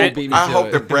 I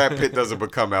hope that Brad Pitt doesn't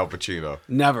become Al Pacino.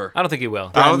 Never. I don't think he will.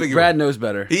 Brad knows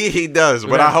better. He does,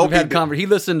 but I hope he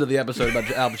listened to the episode about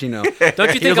Al Pacino.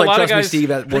 Don't you think a lot of guys?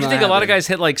 Don't you think a lot of guys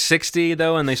hit like 60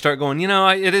 though, and they start going,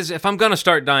 it is. If I'm gonna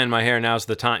start dyeing my hair, now's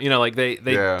the time. Like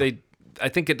they. I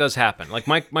think it does happen. Like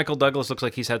Michael Douglas looks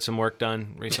like he's had some work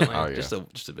done recently. Oh, yeah.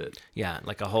 Just a bit. Yeah,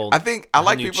 like a whole. I think I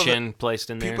like new people chin placed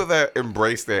in there. People that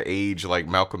embrace their age, like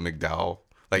Malcolm McDowell.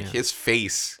 Like his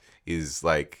face is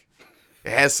like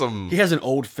it has some He has an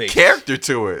old face. character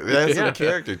to it. It has Yeah. some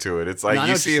character to it. It's like No, I know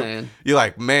you what see you're him, saying. you're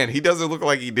like, man, he doesn't look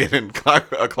like he did in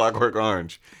A Clockwork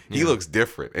Orange. He looks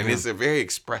different, and it's a very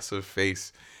expressive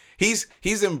face.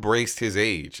 He's embraced his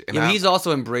age, and Yeah, but he's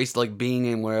also embraced like being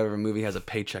in wherever a movie has a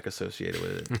paycheck associated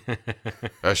with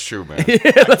it. that's true, man.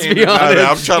 Let's be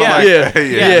honest. I'm trying Yeah. to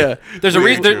like, Yeah. There's a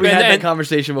reason. We had that And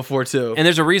conversation before too.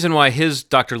 there's a reason why his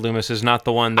Dr. Loomis is not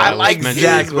the one that I was like mentioned.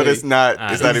 Zach, but it's not.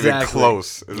 It's not even Exactly.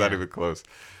 close. It's not even close.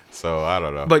 So I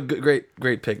don't know. But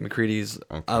great pick, McCready's.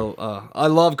 I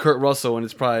love Kurt Russell, and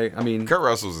it's probably, I mean, Kurt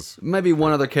Russell's maybe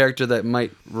one other character that might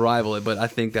rival it, but I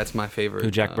think that's my favorite. Who,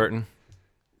 Jack Burton?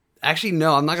 Actually,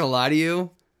 no, I'm not gonna lie to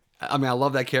you. I mean, I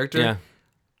love that character. Yeah.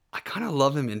 I kind of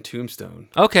love him in Tombstone.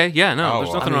 Okay, yeah, no, Oh, there's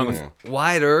well, nothing I wrong mean, with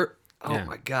Wyatt Earp. Oh Yeah.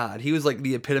 my God, he was like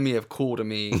the epitome of cool to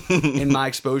me in my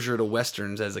exposure to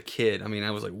westerns as a kid. I mean,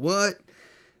 I was like, what?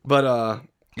 But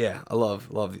yeah, I love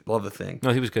the thing.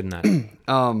 No, he was good in that.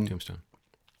 Tombstone.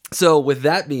 So with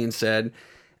that being said,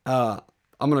 I'm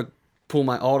gonna pull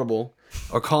my Audible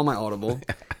or call my Audible,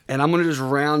 and I'm gonna just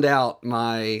round out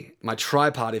my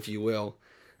tripod, if you will,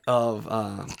 of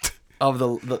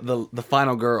the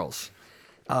final girls.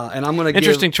 And I'm gonna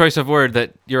Interesting choice of word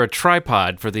that you're a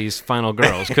tripod for these final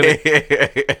girls.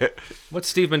 What's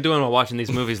Steve been doing while watching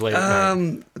these movies lately?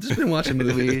 I've just been watching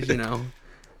movies, you know.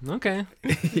 Okay.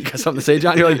 You got something to say,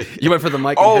 John? You're like, you went for the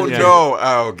mic. Oh and- no!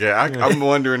 Oh, okay, I'm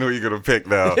wondering who you're gonna pick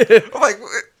now. I'm like,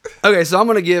 Okay, so I'm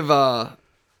gonna give. I'll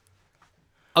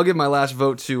give my last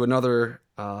vote to another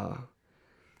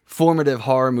formative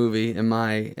horror movie in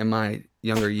my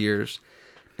younger years,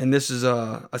 and this is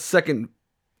a second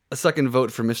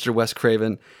vote for Mr. Wes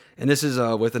Craven, and this is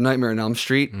with A Nightmare on Elm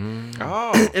Street,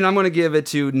 oh, and I'm gonna give it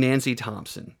to Nancy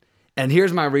Thompson, and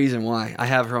here's my reason why I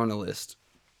have her on the list.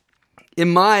 In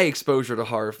my exposure to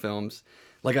horror films,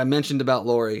 like I mentioned about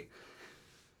Laurie,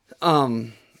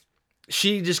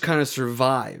 she just kind of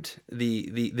survived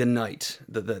the night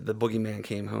that the boogeyman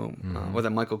came home, or that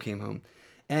Michael came home,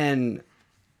 and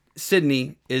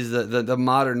Sydney is the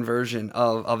modern version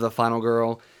of the final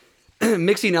girl,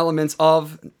 mixing elements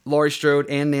of Laurie Strode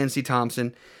and Nancy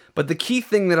Thompson. But the key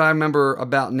thing that I remember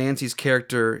about Nancy's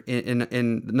character in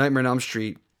Nightmare on Elm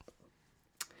Street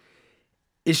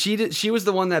is she was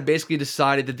the one that basically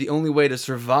decided that the only way to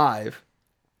survive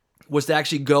was to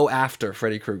actually go after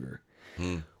Freddy Krueger.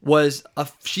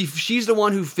 She's the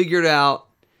one who figured out,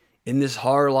 in this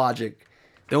horror logic,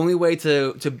 the only way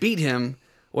to beat him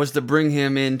was to bring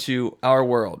him into our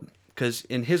world, because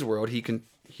in his world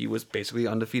he was basically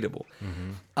undefeatable.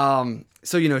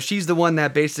 So you know, she's the one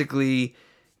that basically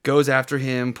goes after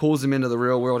him, pulls him into the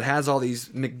real world, has all these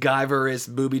MacGyver-esque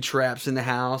booby traps in the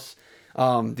house.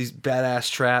 These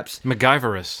badass traps.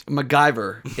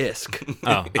 MacGyver-esque.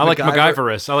 Oh, I like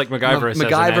MacGyverous. I like MacGyverous.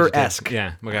 MacGyver-esque.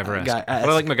 Yeah, MacGyver-esque. But I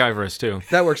like MacGyverous too.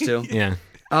 That works too. Yeah.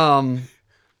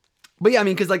 But yeah, I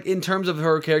mean, because like in terms of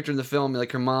her character in the film,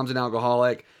 like her mom's an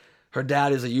alcoholic, her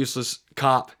dad is a useless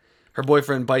cop, her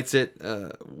boyfriend bites it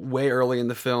way early in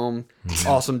the film.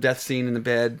 Awesome death scene in the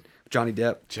bed, Johnny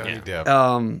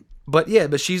Depp.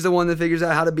 But she's the one that figures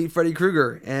out how to beat Freddy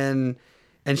Krueger, and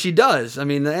she does. I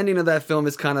mean, the ending of that film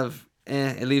is kind of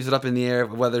it leaves it up in the air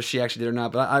whether she actually did or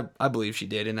not. But I believe she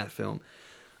did in that film.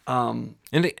 And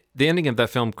the ending of that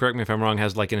film, correct me if I'm wrong,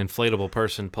 has like an inflatable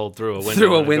person pulled through a window.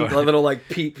 Through a window, a little like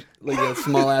peep, like a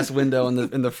small ass window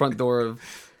in the front door of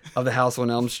the house on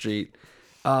Elm Street.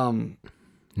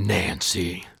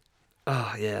 Nancy.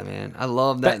 Oh yeah, man, I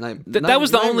love that night. That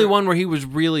was the only one where he was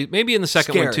really, maybe in the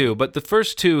second one Scary. too, but the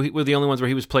first two were the only ones where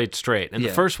he was played straight, and Yeah.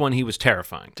 the first one he was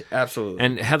terrifying. Absolutely.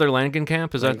 And Heather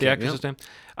Langenkamp, is that the Langenkamp, actress's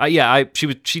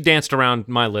name? She danced around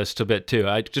my list a bit too.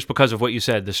 Just because of what you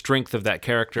said, the strength of that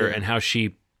character and how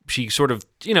she sort of,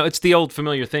 you know, it's the old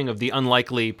familiar thing of the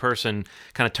unlikely person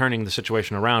kind of turning the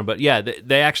situation around. But yeah,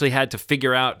 they actually had to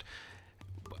figure out.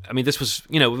 I mean, this was,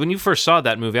 you know, when you first saw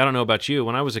that movie, I don't know about you,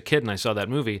 when I was a kid and I saw that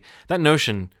movie, that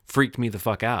notion freaked me the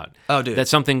fuck out. Oh, dude. That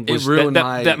something was, ruined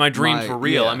that my dreams were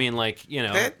real. yeah. I mean, like, you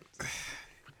know.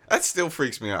 That still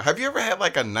freaks me out. Have you ever had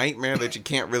like a nightmare that you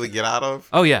can't really get out of?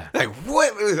 Oh, yeah. Like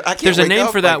what? I can't. There's a wake name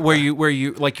up for that like where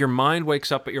you like your mind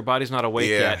wakes up but your body's not awake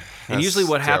Yeah, yet. And that's usually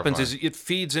what happens is terrifying. it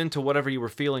feeds into whatever you were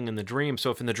feeling in the dream.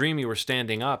 So if in the dream you were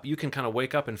standing up, you can kind of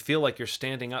wake up and feel like you're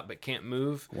standing up but can't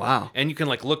move. Wow. And you can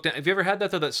like look down. Have you ever had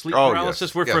that though? That sleep Oh, paralysis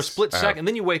yes, where for a yes, split I have. second,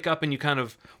 then you wake up and you kind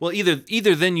of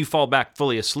either then you fall back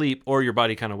fully asleep or your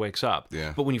body kind of wakes up.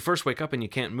 Yeah. But when you first wake up and you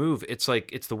can't move, it's like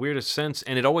it's the weirdest sense,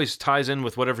 and it always ties in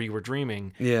with whatever you were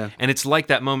dreaming. Yeah. And it's like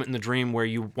that moment in the dream where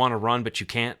you want to run but you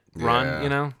can't run. Yeah. You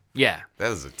know. Yeah. That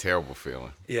is a terrible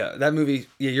feeling. Yeah, that movie.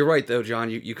 Yeah, you're right though,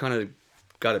 John. You kind of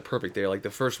got it perfect there. Like the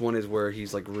first one is where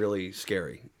he's like really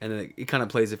scary, and then it kind of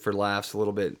plays it for laughs a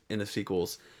little bit in the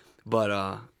sequels. But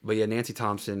yeah, Nancy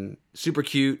Thompson, super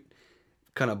cute,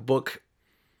 kind of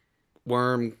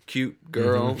bookworm, cute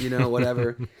girl,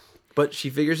 whatever. But she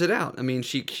figures it out. I mean,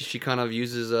 she kind of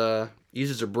uses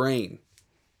her brain,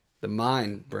 the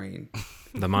mind brain,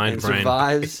 and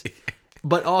survives,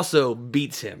 but also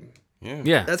beats him.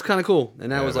 Yeah. That's kind of cool.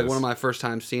 And that was like one of my first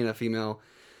times seeing a female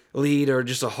lead or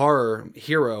just a horror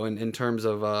hero in terms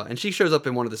of, and she shows up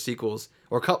in one of the sequels,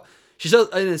 she shows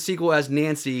in a sequel as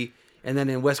Nancy, and then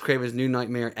in Wes Craven's New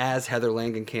Nightmare as Heather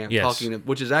Langenkamp,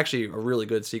 which is actually a really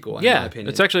good sequel, in my opinion.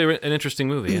 It's actually an interesting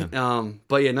movie. Yeah.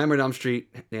 But yeah, Nightmare on Elm Street,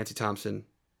 Nancy Thompson,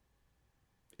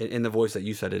 in the voice that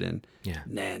you said it in. Yeah.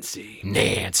 Nancy.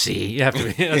 You have to be,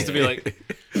 it has to be like.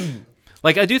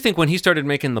 Like, I do think when he started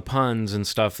making the puns and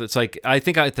stuff, it's like, I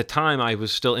think at the time I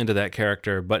was still into that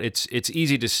character, but it's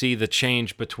easy to see the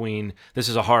change between this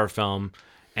is a horror film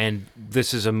and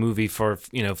this is a movie for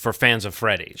fans of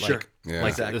Freddy. Sure.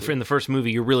 Exactly. In the first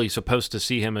movie, you're really supposed to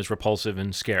see him as repulsive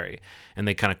and scary, and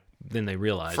they kind of then they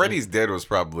realize Freddy's Dead was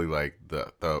probably like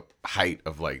the height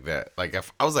of like that. Like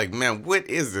I was like, man, what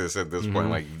is this at this point?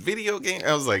 Like video game?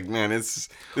 I was like, man, this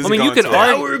I mean, you could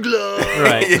argue,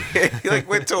 right? He like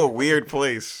went to a weird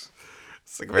place.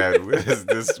 It's like, man, what is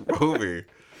this movie?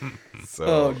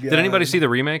 So, did anybody see the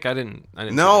remake? I didn't.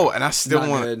 No, and I still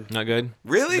want. Good. Not good.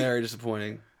 Really? Very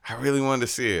disappointing. I really wanted to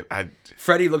see it.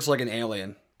 Freddy looks like an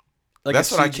alien. Like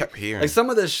that's what I kept hearing. Like some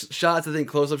of the shots, I think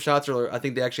close-up shots, I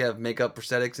think they actually have makeup,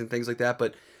 prosthetics, and things like that.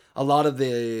 But a lot of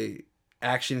the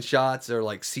action shots are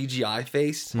like CGI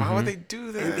faced. Why would they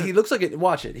do that? He looks like it.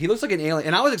 Watch it. He looks like an alien,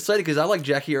 and I was excited because I like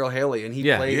Jackie Earle Haley, and he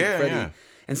played Freddy. Yeah.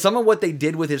 And some of what they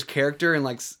did with his character, and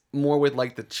like more with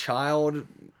like the child.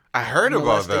 I heard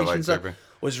about that. Like stuff,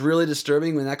 was really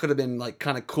disturbing, and that could have been like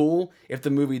kind of cool if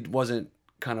the movie wasn't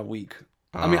kind of weak.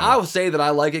 I mean, I will say that I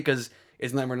like it because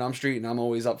it's Nightmare on Elm Street, and I'm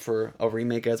always up for a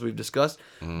remake, as we've discussed.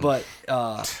 But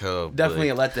definitely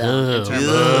a letdown.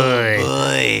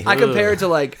 I compare it to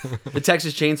like the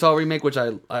Texas Chainsaw remake, which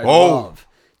I love.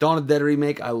 Dawn of the Dead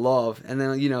remake, I love. And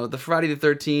then, the Friday the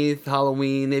 13th,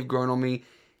 Halloween, they've grown on me.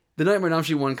 The Nightmare on Elm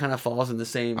Street one kind of falls in the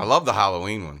same. I love the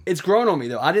Halloween one. It's grown on me,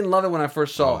 though. I didn't love it when I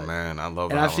first saw it. Oh, man, I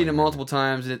love it. And I've seen it multiple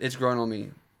times, and it's grown on me.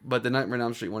 But the Nightmare on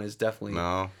Elm Street one is definitely...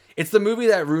 No. It's the movie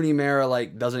that Rooney Mara,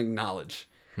 like, doesn't acknowledge.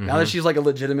 Now that she's like a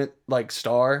legitimate like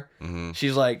star,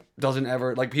 she's like doesn't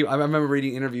ever like people. I remember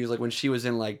reading interviews like when she was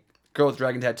in like Girl with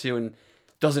Dragon Tattoo and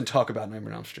doesn't talk about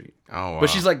Nightmare on Elm Street. Oh wow! But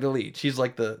she's like the lead. She's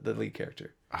like the lead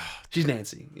character. She's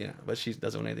Nancy, but she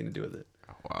doesn't want anything to do with it.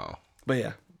 Oh, wow! But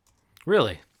yeah,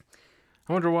 really,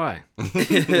 I wonder why.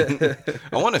 I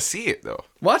want to see it though.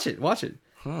 Watch it.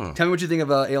 Tell me what you think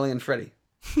of Alien Freddy.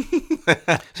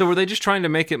 So were they just trying to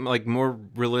make it like more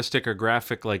realistic or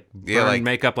graphic, like burn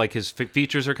makeup, like his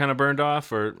features are kind of burned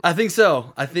off, or? I think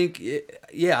so. I think,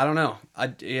 I don't know. I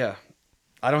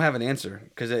don't have an answer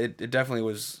because it definitely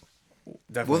was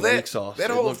weak sauce. That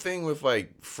whole thing with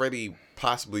like Freddy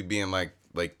possibly being like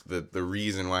the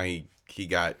reason why he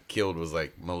got killed was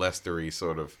like molestery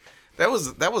sort of. That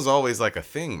was always like a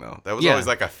thing though. That was always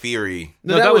like a theory.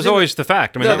 No, that was always the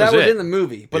fact. I mean, that was in the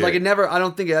movie, but like it never. I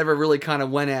don't think it ever really kind of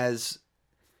went as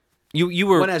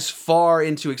went as far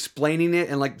into explaining it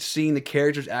and like seeing the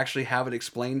characters actually have it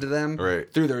explained to them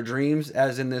through their dreams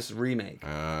as in this remake,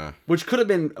 which could have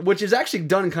been, which is actually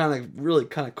done kind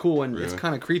of cool and it's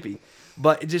kind of creepy,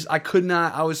 but it just I could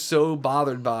not. I was so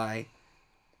bothered by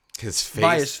his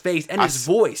face and his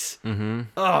voice.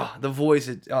 Oh, the voice.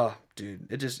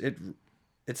 Dude,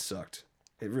 it sucked.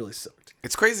 It really sucked.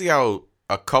 It's crazy how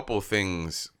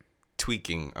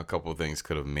tweaking a couple things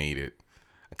could have made it.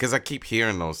 Because I keep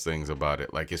hearing those things about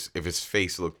it. Like if his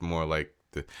face looked more like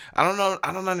I don't know.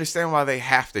 I don't understand why they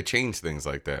have to change things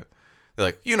like that. They're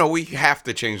like, we have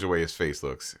to change the way his face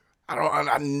looks.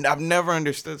 I've never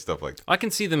understood stuff like that. I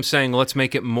can see them saying, let's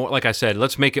make it more, like I said,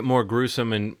 let's make it more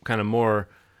gruesome and kind of more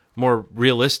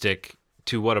realistic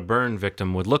to what a burn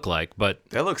victim would look like, but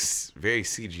that looks very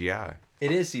CGI. It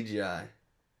is CGI.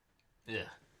 Yeah,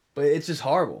 but it's just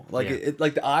horrible. Like it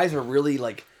like the eyes are really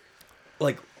like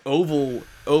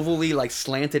ovally like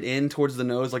slanted in towards the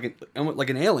nose, like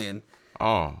an alien.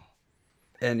 Oh,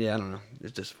 and I don't know.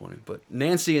 It's disappointing. But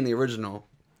Nancy in the original,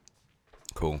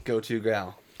 cool go-to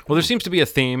gal. Well, there seems to be a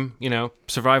theme,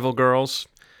 survival girls.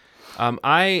 I'm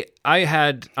going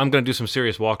to do some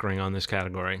serious walkering on this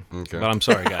category, but I'm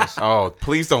sorry, guys. Oh,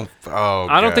 please don't. Oh,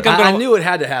 I don't think I'm going to. I knew it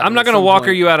had to happen. I'm not going to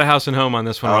walker you out of house and home on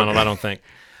this one, Ronald. I don't think.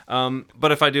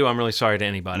 But if I do, I'm really sorry to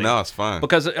anybody. No, it's fine.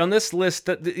 Because on this list,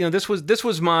 this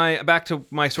was my back to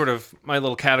my sort of my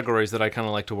little categories that I kind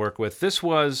of like to work with. This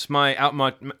was my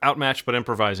outmatched but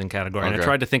improvising category, and I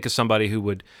tried to think of somebody who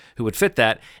would fit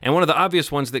that. And one of the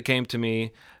obvious ones that came to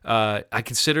me, I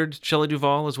considered Shelley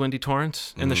Duvall as Wendy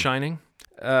Torrance in The Shining.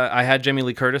 I had Jamie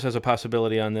Lee Curtis as a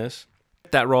possibility on this.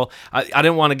 That role. I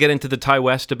didn't want to get into the Ty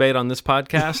West debate on this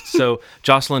podcast, so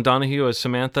Jocelyn Donahue as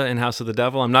Samantha in House of the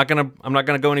Devil. I'm not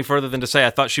gonna go any further than to say I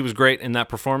thought she was great in that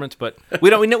performance, but we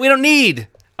don't need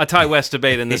a Ty West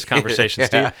debate in this conversation,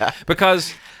 Steve,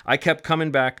 because I kept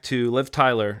coming back to Liv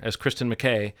Tyler as Kristen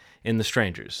McKay in The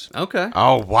Strangers. Okay.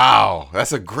 Oh, wow.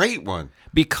 That's a great one.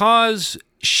 Because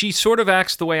she sort of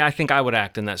acts the way I think I would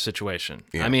act in that situation.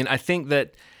 Yeah. I mean, I think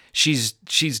that she's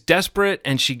desperate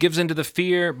and she gives into the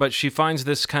fear, but she finds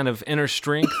this kind of inner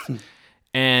strength.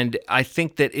 And I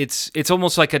think that it's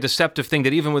almost like a deceptive thing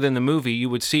that even within the movie you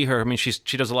would see her. I mean, she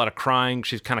does a lot of crying,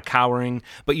 she's kind of cowering,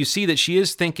 but you see that she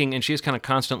is thinking and she is kind of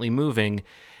constantly moving.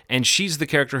 And she's the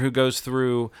character who goes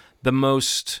through the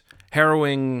most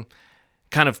harrowing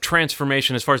kind of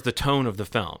transformation as far as the tone of the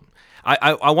film.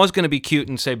 I was going to be cute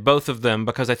and say both of them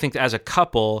because I think as a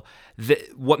couple,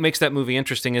 what makes that movie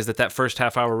interesting is that first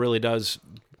half hour really does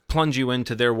plunge you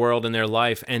into their world and their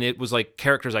life, and it was like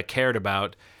characters I cared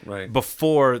about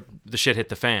before the shit hit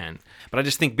the fan. But I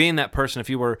just think being that person, if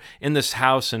you were in this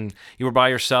house and you were by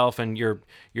yourself and your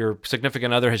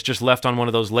significant other has just left on one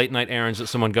of those late night errands that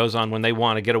someone goes on when they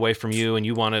want to get away from you and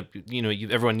you want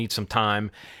to, everyone needs some time,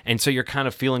 and so you're kind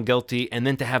of feeling guilty, and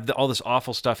then to have all this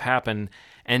awful stuff happen.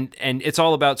 And it's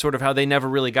all about sort of how they never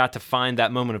really got to find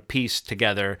that moment of peace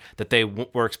together that they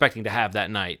were expecting to have that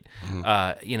night.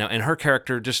 Mm-hmm. And her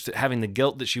character just having the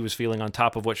guilt that she was feeling on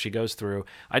top of what she goes through.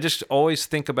 I just always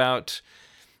think about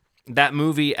that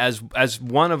movie as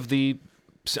one of the,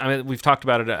 I mean, we've talked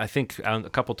about it, I think, a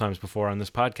couple times before on this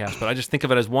podcast, but I just think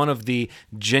of it as one of the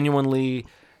genuinely,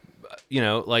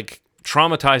 like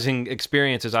traumatizing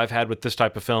experiences I've had with this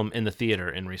type of film in the theater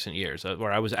in recent years,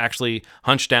 where I was actually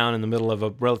hunched down in the middle of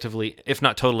a relatively, if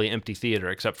not totally empty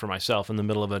theater, except for myself in the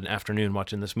middle of an afternoon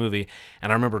watching this movie.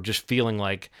 And I remember just feeling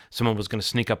like someone was going to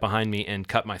sneak up behind me and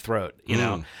cut my throat,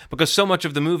 because so much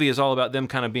of the movie is all about them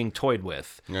kind of being toyed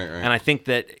with. Right. And I think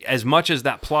that as much as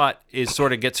that plot is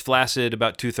sort of gets flaccid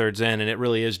about 2/3 in, and it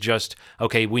really is just,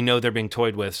 okay, we know they're being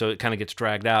toyed with, so it kind of gets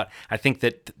dragged out. I think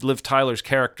that Liv Tyler's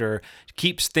character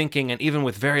keeps thinking, and even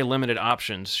with very limited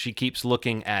options, she keeps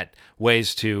looking at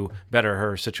ways to better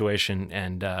her situation.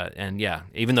 And yeah,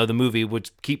 even though the movie would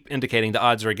keep indicating the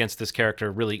odds are against this character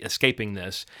really escaping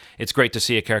this, it's great to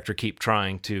see a character keep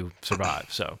trying to survive.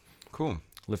 So cool.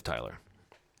 Liv Tyler.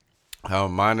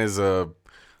 Mine is a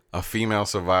female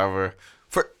survivor.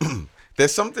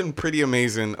 There's something pretty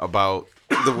amazing about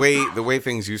the way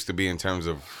things used to be in terms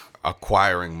of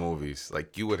acquiring movies.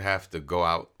 Like, you would have to go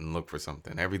out and look for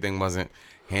something. Everything wasn't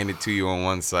handed to you on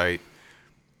one site.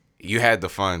 You had to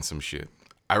find some shit.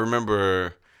 I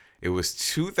remember it was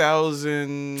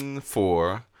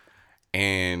 2004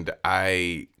 and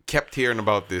I kept hearing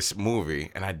about this movie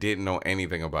and I didn't know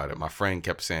anything about it. My friend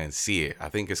kept saying, see it. I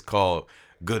think it's called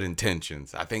Good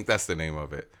Intentions. I think that's the name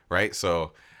of it, right?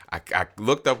 So I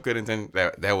looked up Good Intentions.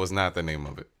 That was not the name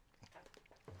of it.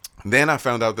 Then I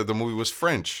found out that the movie was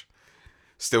French.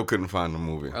 Still couldn't find the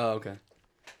movie. Oh, okay.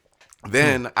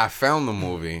 Then I found the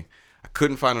movie. I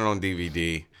couldn't find it on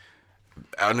DVD.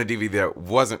 On a DVD that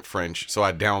wasn't French, so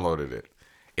I downloaded it.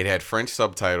 It had French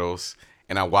subtitles,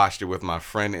 and I watched it with my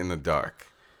friend in the dark.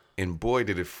 And boy,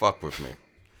 did it fuck with me.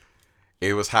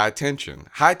 It was High Tension.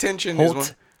 High Tension is one...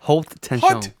 Haute Tension.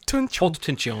 Haute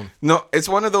Tension. No, it's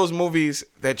one of those movies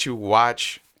that you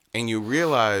watch, and you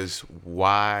realize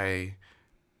why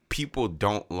people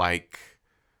don't like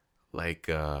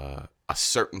a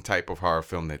certain type of horror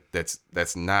film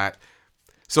that's not.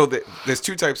 So there's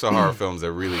two types of horror films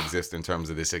that really exist in terms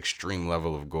of this extreme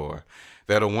level of gore.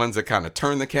 There are ones that kind of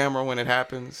turn the camera when it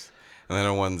happens, and then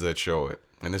there are ones that show it.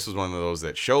 And this was one of those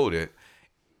that showed it,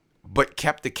 but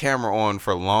kept the camera on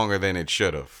for longer than it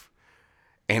should have.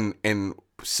 And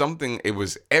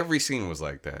every scene was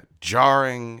like that,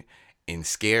 jarring and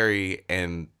scary.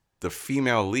 And the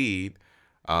female lead,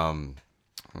 I don't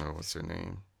know what's her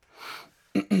name.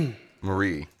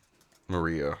 Maria.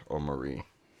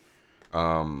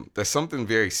 There's something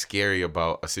very scary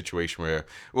about a situation where,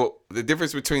 well, the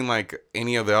difference between like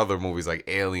any of the other movies like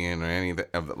Alien or any of the,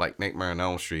 like Nightmare on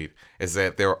Elm Street, is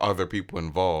that there are other people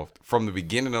involved. From the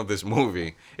beginning of this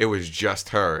movie, it was just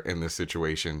her in this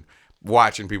situation,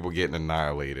 watching people getting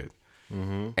annihilated.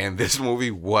 Mm-hmm. And this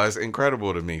movie was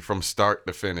incredible to me from start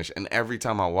to finish. And every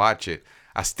time I watch it,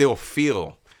 I still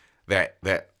feel that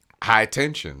High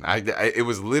Tension. It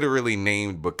was literally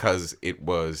named because it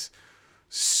was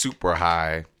super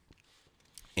high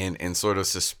in sort of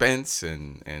suspense,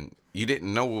 and you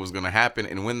didn't know what was going to happen.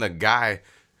 And when the guy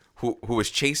who was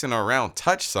chasing her around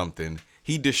touched something,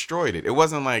 he destroyed it. It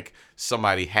wasn't like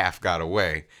somebody half got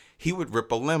away. He would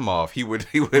rip a limb off. He would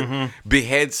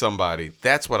behead somebody.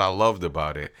 That's what I loved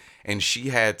about it. And she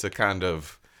had to kind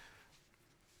of,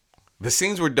 the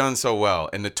scenes were done so well,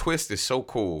 and the twist is so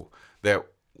cool that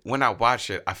when I watched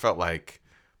it, I felt like,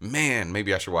 man,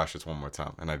 maybe I should watch this one more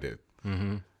time, and I did.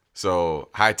 So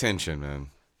High Tension, man,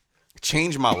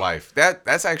 changed my life.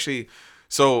 That's actually,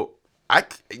 so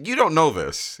you don't know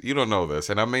this,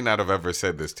 and I may not have ever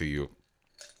said this to you,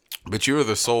 but you're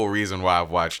the sole reason why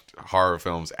I've watched horror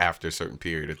films after a certain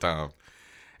period of time.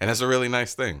 And that's a really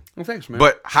nice thing. Well, thanks, man.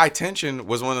 But High Tension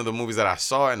was one of the movies that I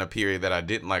saw in a period that I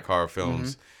didn't like horror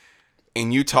films.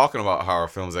 And you talking about horror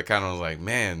films, I kind of was like,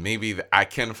 man, maybe I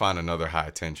can find another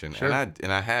High Tension. Sure.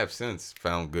 And I have since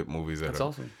found good movies that That's are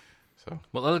awesome. So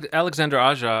Well, Alexandre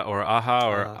Aja or Aja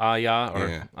or Aya or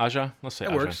yeah. Aja, let's say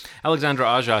That Aja. works. Alexandre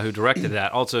Aja, who directed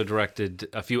that, also directed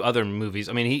a few other movies.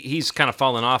 I mean, he's kind of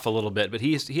fallen off a little bit, but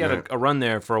he had a run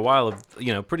there for a while of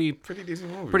pretty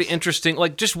decent movies. pretty interesting,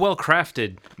 like just well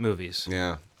crafted movies.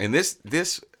 Yeah, and this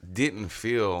didn't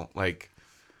feel like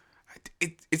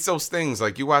it's those things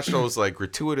like you watch those like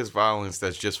gratuitous violence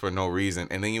that's just for no reason,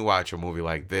 and then you watch a movie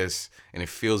like this and it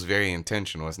feels very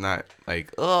intentional. It's not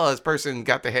like, oh, this person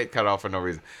got the head cut off for no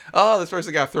reason. Oh, this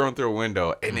person got thrown through a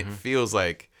window, and it feels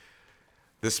like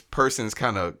this person's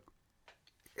kind of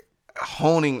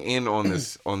honing in on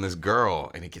this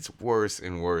girl, and it gets worse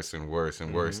and worse and worse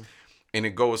and worse, and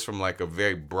it goes from like a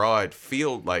very broad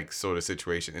field like sort of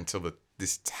situation until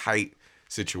this tight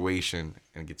situation,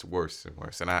 and it gets worse and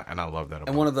worse, and I love that about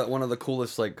And one of the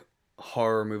coolest like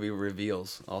horror movie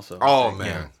reveals also. oh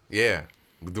man, yeah.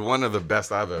 One of the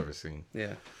best I've ever seen.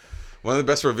 Yeah. One of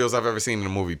the best reveals I've ever seen in a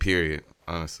movie, period,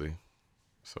 honestly.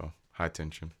 So High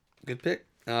Tension. Good pick.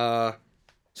 So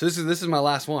this is my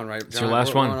last one, right? It's your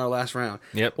last one. We're on our last round.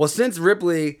 Yep. Well, since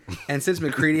Ripley and since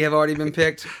McCready have already been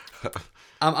picked,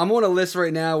 I'm on a list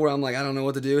right now where I'm like, I don't know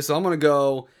what to do. So I'm gonna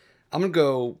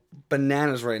go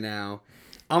bananas right now.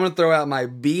 I'm gonna throw out my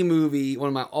B movie, one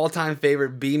of my all-time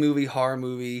favorite B movie horror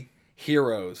movie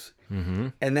heroes,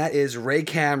 and that is Ray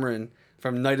Cameron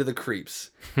from Night of the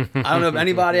Creeps. I don't know if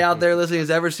anybody out there listening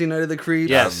has ever seen Night of the Creeps.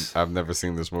 Yes. I've never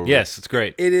seen this movie. Yes, it's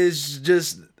great. It is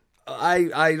just,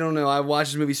 I don't know. I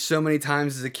watched this movie so many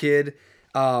times as a kid.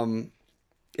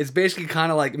 It's basically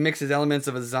kind of like mixes elements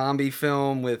of a zombie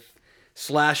film with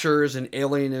slashers and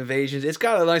alien invasions. It's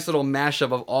got a nice little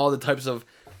mashup of all the types of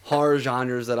horror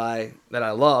genres that I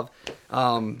love.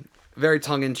 Very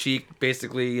tongue in cheek,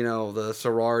 basically. The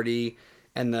sorority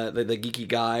and the geeky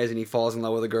guys, and he falls in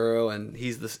love with a girl, and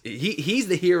he's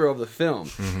the hero of the film.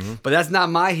 But that's not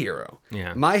my hero.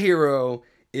 Yeah. My hero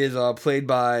is played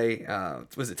by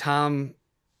was it Tom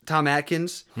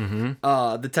Atkins,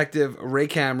 Detective Ray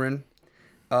Cameron.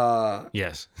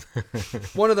 Yes.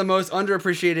 One of the most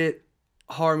underappreciated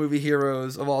horror movie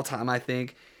heroes of all time, I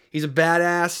think. He's a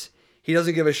badass. He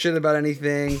doesn't give a shit about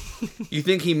anything. You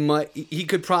think he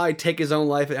could probably take his own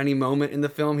life at any moment in the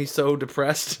film. He's so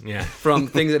depressed from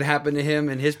things that happened to him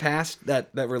in his past that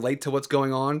relate to what's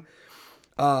going on.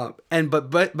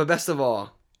 But best of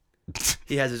all,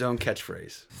 he has his own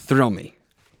catchphrase. Thrill me.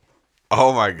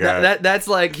 Oh my god. That's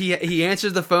like he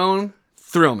answers the phone,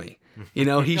 thrill me.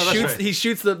 He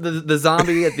shoots the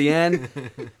zombie at the end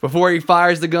before he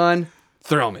fires the gun,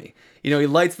 thrill me. He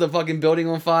lights the fucking building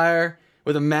on fire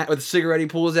with a cigarette he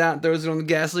pulls out and throws it on the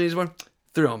gasoline. He's going,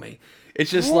 thrill me. It's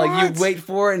just like you wait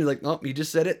for it and you're like, oh, you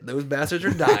just said it. Those bastards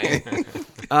are dying.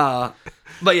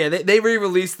 But yeah, they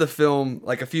re-released the film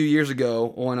like a few years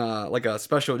ago on like a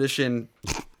special edition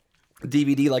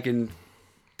DVD, like in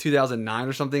 2009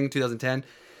 or something, 2010,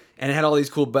 and it had all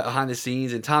these cool behind the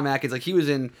scenes. And Tom Atkins, like he was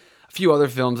in a few other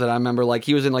films that I remember, like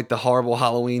he was in like the horrible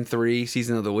Halloween 3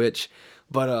 Season of the Witch.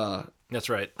 But That's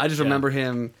right. I just remember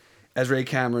him as Ray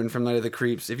Cameron from Night of the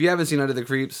Creeps. If you haven't seen Night of the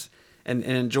Creeps and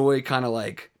enjoy kind of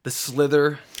like the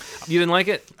Slither, You didn't like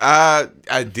it? I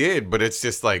did, but it's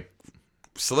just like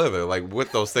Slither, like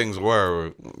what those things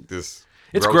were. This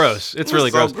It's gross. It's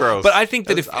really so gross. But I think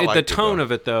that I the liked tone though.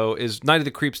 of it though is Night of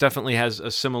the Creeps definitely has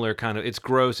a similar kind of. It's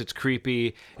gross. It's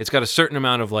creepy. It's got a certain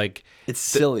amount of like. it's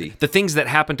silly. The things that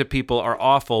happen to people are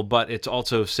awful, but it's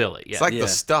also silly. Yeah. It's like Yeah. The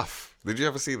Stuff. Did you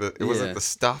ever see the? It was Yeah. like The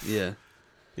Stuff. Yeah.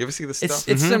 You ever see The Stuff?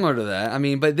 It's similar to that. I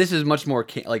mean, but this is much more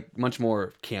much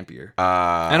more campier.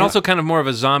 and also kind of more of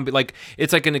a zombie. Like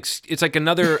it's like it's like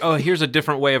another. Oh, here's a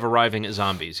different way of arriving at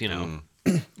zombies.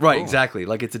 Right, exactly.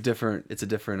 Like it's a different. It's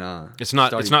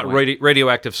not Oh.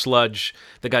 radioactive sludge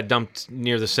that got dumped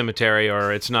near the cemetery,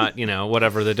 or it's not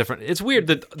whatever the different. It's weird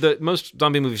that the most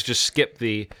zombie movies just skip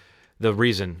the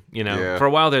reason. Yeah. For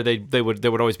a while there, there would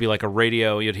always be like a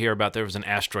radio. You'd hear about there was an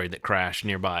asteroid that crashed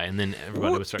nearby, and then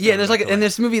everybody would start. Yeah, there's like, and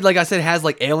this movie, like I said, has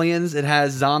like aliens. It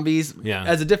has zombies. Yeah.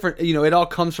 As a different, it all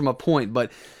comes from a point.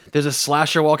 But there's a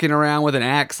slasher walking around with an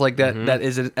axe, like that. Mm-hmm. That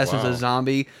is in essence a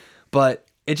zombie. But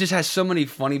it just has so many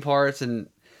funny parts, and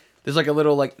there's like a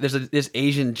little like this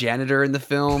Asian janitor in the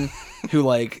film who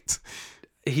like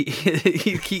he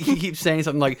keeps saying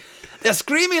something like they're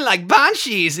screaming like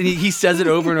banshees, and he says it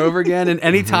over and over again. And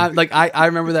anytime like I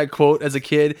remember that quote as a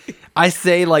kid, I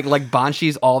say like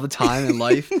banshees all the time in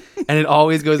life, and it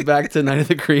always goes back to Night of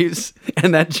the Creeps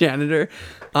and that janitor.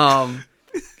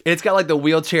 It's got like the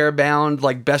wheelchair bound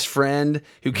like best friend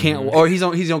who can't or he's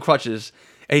on crutches.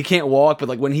 And he can't walk, but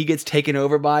like when he gets taken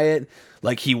over by it,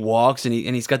 like he walks and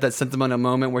he's got that sentimental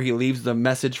moment where he leaves the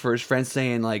message for his friend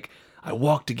saying like, "I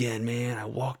walked again, man. I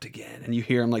walked again." And you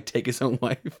hear him like take his own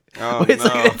life. Oh,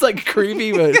 it's like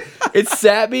creepy, but it's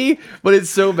sappy, but it's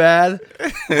so bad.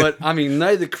 But I mean,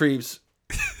 Night of the Creeps,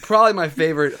 probably my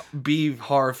favorite B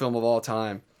horror film of all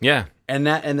time. Yeah. And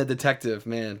The Detective,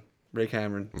 man, Ray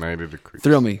Cameron. Night of the Creeps.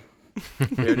 Thrill me.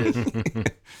 There it is.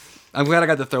 I'm glad I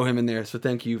got to throw him in there. So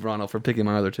thank you, Ronald, for picking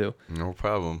my other two. No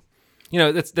problem.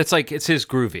 That's like it's his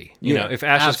groovy. If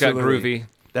Ash has got absolutely. groovy,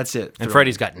 That's it. and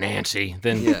Freddy's got Nancy,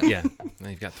 then yeah,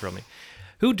 you've got Thrill Me.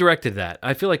 Who directed that?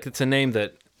 I feel like it's a name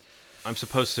that I'm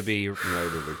supposed to be. Night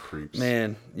of the Creeps.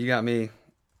 Man, you got me.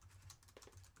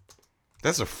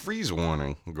 That's a freeze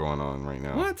warning going on right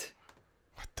now. What?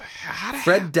 What the hell?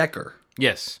 Fred Decker.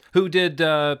 Yes. Who did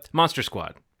Monster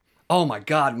Squad? Oh my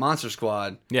God, Monster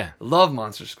Squad. Yeah. Love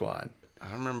Monster Squad. I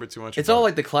don't remember too much. It's about all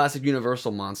like the classic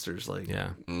Universal monsters, like Yeah.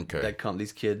 Okay. that come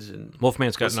these kids and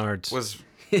Wolfman's got nards.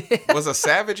 Was a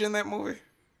Savage in that movie?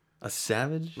 a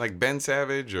savage. Like Ben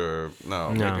Savage or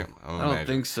no? No. Maybe, I don't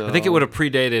think so. I think it would have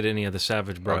predated any of the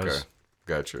Savage Bros. Okay,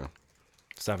 got you.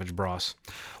 Savage Bros.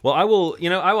 Well,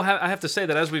 I have to say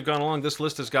that as we've gone along, this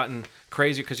list has gotten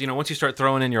crazy because once you start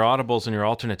throwing in your audibles and your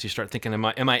alternates, you start thinking, am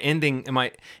I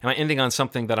ending on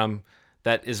something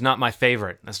that is not my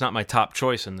favorite? That's not my top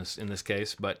choice in this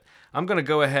case. But I'm going to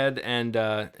go ahead and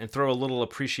throw a little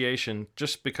appreciation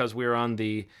just because we're on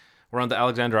the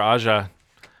Alexandra Aja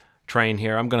train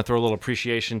here. I'm going to throw a little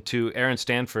appreciation to Aaron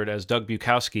Stanford as Doug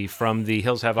Bukowski from the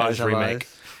Hills Have Eyes remake.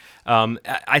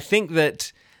 I think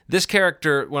that this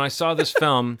character, when I saw this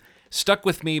film, stuck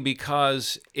with me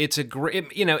because it's a great,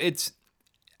 it's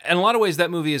in a lot of ways that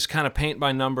movie is kind of paint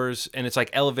by numbers and it's like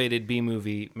elevated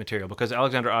B-movie material because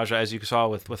Alexander Aja, as you saw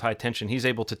with High Tension, he's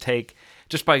able to take,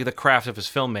 just by the craft of his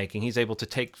filmmaking, he's able to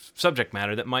take subject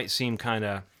matter that might seem kind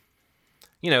of,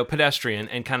 pedestrian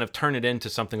and kind of turn it into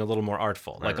something a little more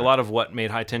artful. Like a lot of what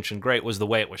made High Tension great was the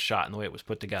way it was shot and the way it was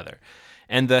put together.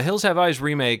 And the Hills Have Eyes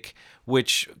remake,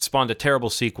 which spawned a terrible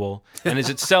sequel, and is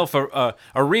itself a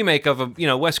remake of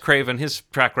Wes Craven. His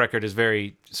track record is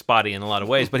very spotty in a lot of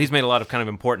ways, but he's made a lot of kind of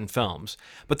important films.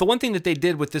 But the one thing that they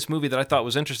did with this movie that I thought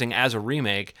was interesting as a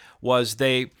remake was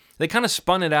they kind of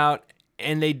spun it out,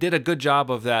 and they did a good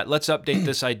job of that. Let's update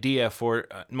this idea for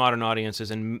modern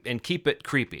audiences and keep it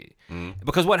creepy.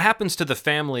 Because what happens to the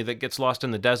family that gets lost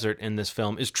in the desert in this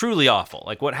film is truly awful.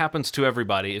 Like what happens to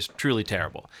everybody is truly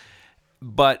terrible.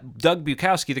 But Doug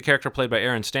Bukowski, the character played by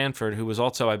Aaron Stanford, who was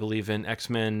also, I believe, in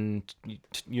X-Men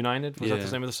United, was that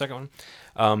the name of the second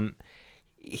one?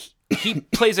 He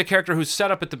plays a character who's set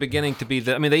up at the beginning to be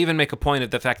they even make a point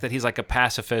of the fact that he's like a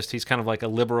pacifist. He's kind of like a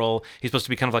liberal. He's supposed to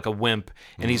be kind of like a wimp.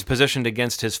 And he's positioned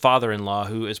against his father-in-law,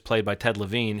 who is played by Ted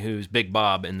Levine, who's Big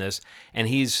Bob in this. And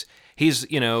he's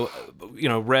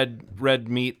red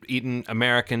meat eating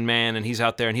American man, and he's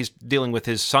out there and he's dealing with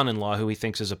his son-in-law who he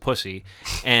thinks is a pussy,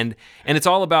 and it's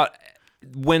all about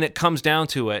when it comes down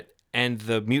to it, and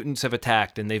the mutants have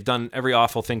attacked and they've done every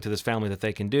awful thing to this family that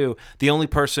they can do. The only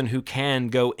person who can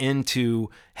go into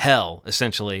hell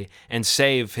essentially and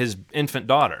save his infant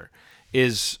daughter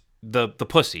is the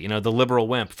pussy, the liberal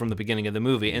wimp from the beginning of the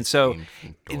movie. And so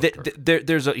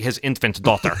there's his infant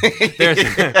daughter.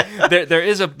 there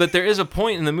is a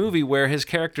point in the movie where his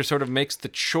character sort of makes the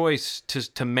choice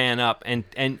to man up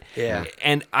and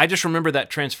I just remember that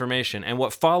transformation. And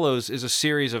what follows is a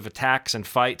series of attacks and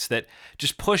fights that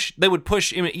just push. They would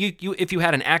push. I mean, you if you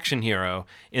had an action hero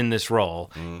in this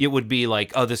role, it would be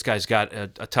like, oh, this guy's got a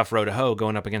tough row to hoe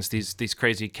going up against these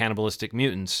crazy cannibalistic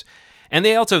mutants. And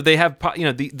they have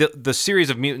the series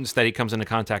of mutants that he comes into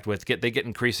contact with get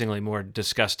increasingly more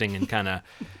disgusting and kind of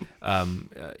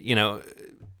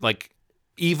like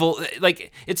evil.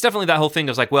 Like, it's definitely that whole thing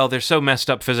of like, well, they're so messed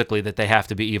up physically that they have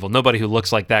to be evil. Nobody who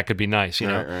looks like that could be nice, you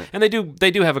know. Right. And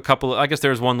they do have a couple. I guess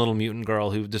there's one little mutant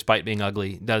girl who, despite being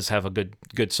ugly, does have a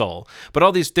good soul. But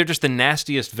all these, they're just the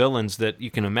nastiest villains that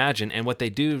you can imagine, and what they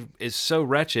do is so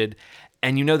wretched.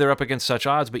 And you know they're up against such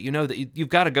odds, but you know that you've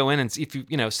got to go in and, if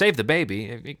you know, save the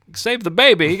baby. Save the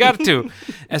baby. You got to,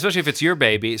 especially if it's your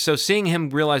baby. So seeing him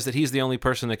realize that he's the only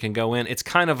person that can go in, it's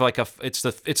kind of like it's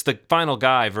the final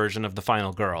guy version of the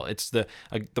final girl. It's the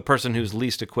person who's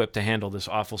least equipped to handle this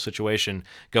awful situation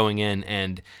going in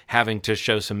and having to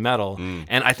show some mettle.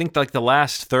 And I think like the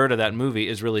last third of that movie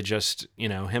is really just, you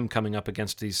know, him coming up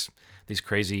against these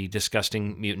crazy,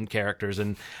 disgusting mutant characters.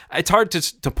 And it's hard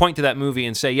to point to that movie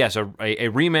and say, yes, a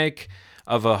remake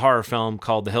of a horror film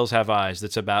called The Hills Have Eyes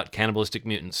that's about cannibalistic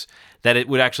mutants, that it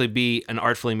would actually be an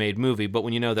artfully made movie. But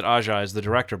when you know that Aja is the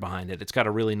director behind it, it's got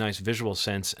a really nice visual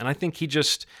sense. And I think he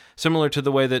just, similar to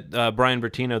the way that Brian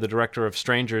Bertino, the director of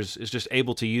Strangers, is just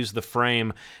able to use the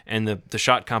frame and the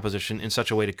shot composition in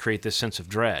such a way to create this sense of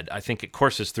dread. I think it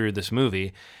courses through this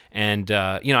movie. And,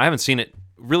 you know, I haven't seen it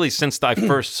really since I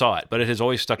first saw it, but it has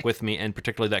always stuck with me, and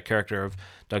particularly that character of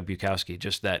Doug Bukowski,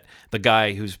 just that the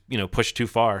guy who's, you know, pushed too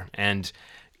far. And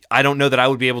I don't know that I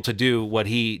would be able to do what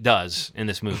he does in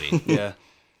this movie. Yeah,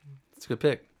 it's a good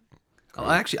pick.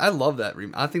 I love that.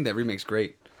 I think that remake's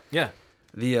great. Yeah.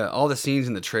 The all the scenes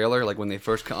in the trailer, like when they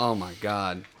first come, oh my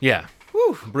god. Yeah.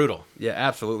 Whew. Brutal. Yeah,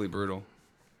 absolutely brutal.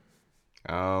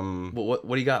 What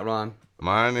do you got, Ron?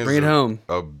 Mine is Bring it home.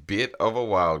 A bit of a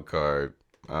wild card.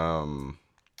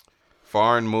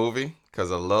 Foreign movie,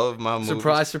 because I love my movies.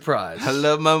 Surprise, surprise. I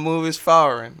love my movies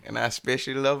foreign, and I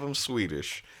especially love them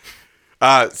Swedish.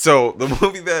 So the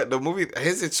movie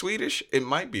is it Swedish? It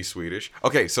might be Swedish.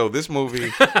 Okay, so this movie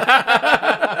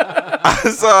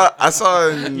I saw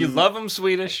You love them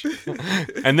Swedish,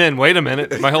 and then wait a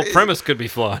minute, my whole premise could be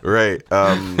flawed. Right.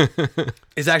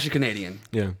 It's actually Canadian.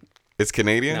 Yeah. It's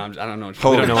Canadian? No, I don't know. We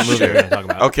don't know what movie we're going to talk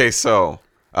about. Okay, so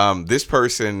this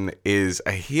person is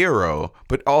a hero,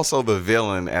 but also the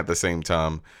villain at the same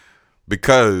time,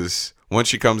 because once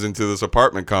she comes into this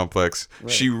apartment complex,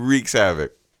 she wreaks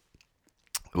havoc.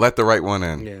 Let the right one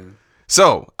in. Yeah.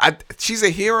 So she's a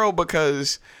hero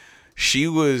because she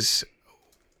was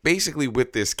basically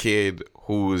with this kid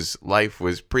whose life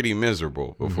was pretty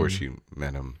miserable before she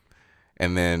met him.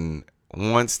 And then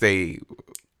once they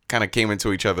kind of came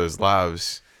into each other's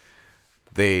lives,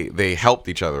 they helped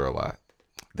each other a lot.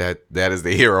 That is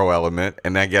the hero element,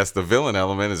 and I guess the villain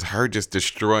element is her just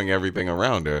destroying everything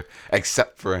around her,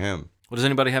 except for him. Well, does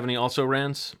anybody have any also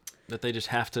rans that they just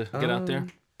have to get out there?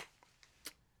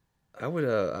 I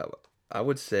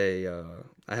would say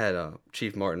I had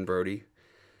Chief Martin Brody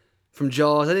from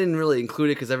Jaws. I didn't really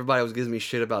include it because everybody was giving me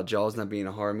shit about Jaws not being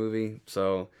a horror movie.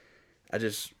 So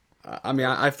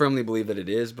I firmly believe that it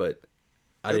is, but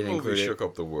I didn't include it. That movie shook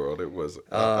up the world. It was.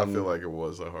 I feel like it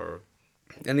was a horror.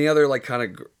 And the other like kind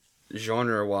of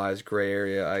genre-wise gray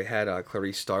area, I had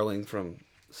Clarice Starling from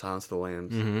Silence of the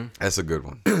Lambs. Mm-hmm. That's a good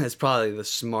one. It's probably the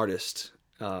smartest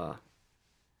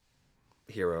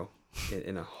hero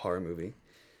in a horror movie.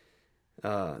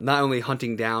 Not only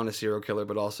hunting down a serial killer,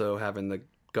 but also having the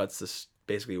guts to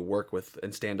basically work with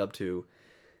and stand up to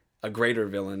a greater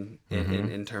villain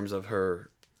in terms of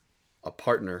a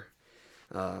partner.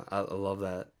 I love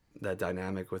that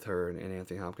dynamic with her and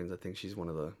Anthony Hopkins. I think she's one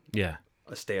of a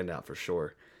standout for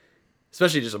sure,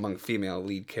 especially just among female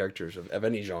lead characters of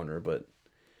any genre. But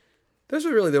those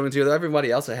are really the only two.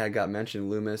 Everybody else I had got mentioned: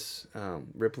 Loomis,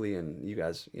 Ripley, and you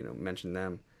guys, mentioned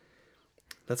them.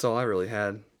 That's all I really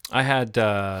had. I had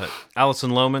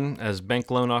Alison Lohman as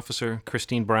bank loan officer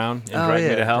Christine Brown in Drag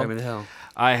Me to Hell. Drag Me to Hell.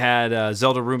 I had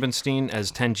Zelda Rubinstein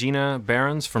as Tangina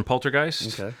Barons from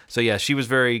Poltergeist. Okay. So yeah, she was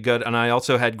very good. And I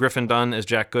also had Griffin Dunn as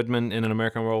Jack Goodman in An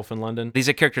American Werewolf in London. He's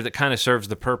a character that kind of serves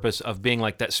the purpose of being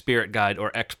like that spirit guide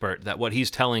or expert, that what he's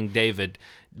telling David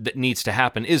that needs to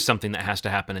happen is something that has to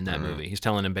happen in that movie. He's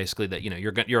telling him basically that,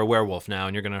 you're a werewolf now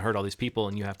and you're going to hurt all these people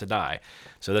and you have to die.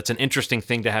 So that's an interesting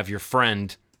thing to have your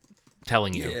friend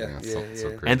telling you.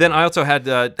 So and then I also had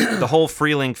the whole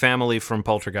Freeling family from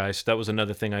Poltergeist. That was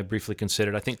another thing I briefly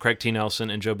considered. I think Craig T. Nelson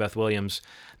and Jo Beth Williams,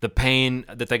 the pain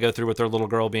that they go through with their little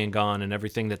girl being gone and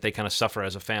everything that they kind of suffer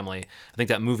as a family, I think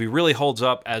that movie really holds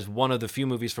up as one of the few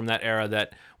movies from that era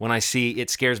that when I see it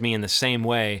scares me in the same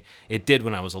way it did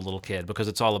when I was a little kid, because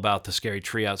it's all about the scary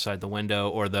tree outside the window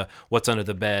or the what's under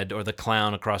the bed or the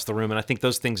clown across the room. And I think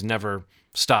those things never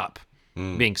stop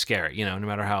being scary, no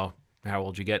matter how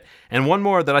old you get. And one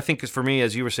more that I think is, for me,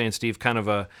 as you were saying, Steve, kind of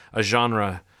a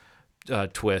genre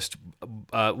twist,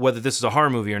 whether this is a horror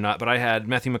movie or not, but I had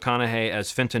Matthew McConaughey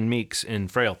as Fenton Meeks in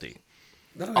Frailty.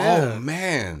 Oh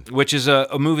man. which is a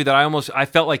movie that I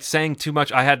felt like saying too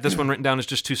much. I had this one written down as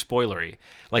just too spoilery.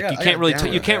 Like Yeah, you I can't got really down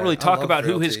with you can't that. really I talk love about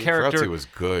who his Frailty. character Frailty was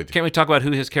good. Can't really talk about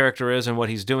who his character is and what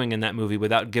he's doing in that movie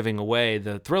without giving away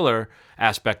the thriller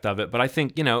aspect of it. But I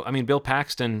think, Bill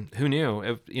Paxton, who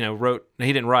knew, he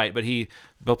didn't write, but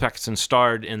Bill Paxton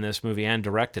starred in this movie and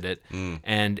directed it.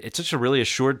 And it's such a really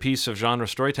assured piece of genre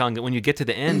storytelling that when you get to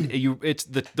the end, it's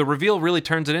the reveal really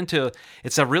turns it into,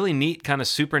 it's a really neat kind of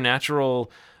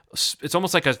supernatural. It's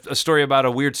almost like a story about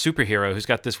a weird superhero who's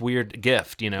got this weird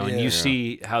gift, and you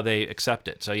see how they accept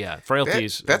it. So yeah,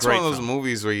 Frailty's That's a great one of those film.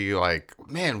 movies where you're like,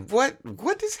 man, what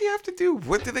does he have to do?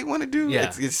 What do they want to do?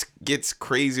 Yeah. It gets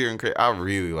crazier and crazier. I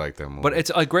really like that movie. But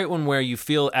it's a great one where you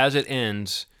feel as it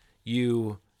ends,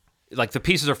 like the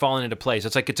pieces are falling into place.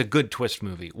 It's like it's a good twist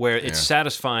movie where it's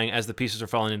satisfying as the pieces are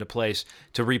falling into place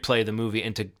to replay the movie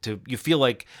and to you feel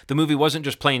like the movie wasn't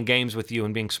just playing games with you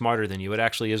and being smarter than you. It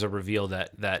actually is a reveal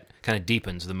that kind of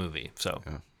deepens the movie. So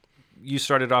you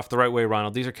started off the right way,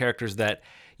 Ronald. These are characters that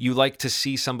you like to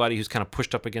see somebody who's kind of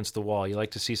pushed up against the wall. You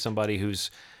like to see somebody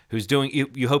who's doing.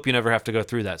 You hope you never have to go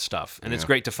through that stuff, and it's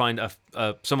great to find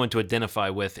someone to identify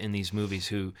with in these movies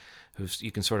who's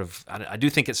you can sort of. I do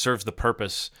think it serves the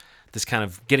purpose. This kind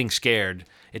of getting scared,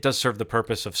 it does serve the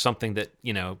purpose of something that,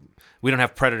 we don't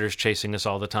have predators chasing us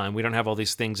all the time. We don't have all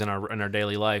these things in our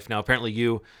daily life. Now, apparently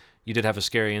you did have a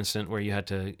scary incident where you had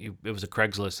to, it was a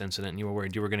Craigslist incident and you were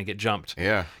worried you were going to get jumped.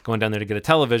 Yeah. Going down there to get a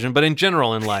television. But in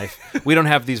general in life, we don't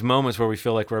have these moments where we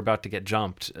feel like we're about to get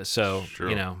jumped. So,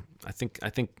 I think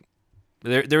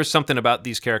there is something about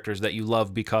these characters that you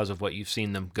love because of what you've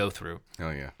seen them go through.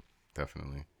 Oh yeah,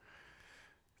 definitely.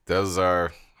 Those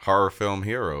are horror film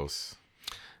heroes.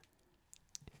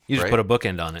 You just Right? put a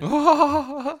bookend on it.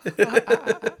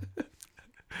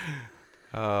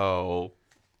 Oh.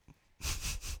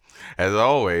 As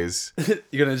always.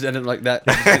 You're gonna end it like that.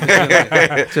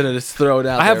 Gonna just throw it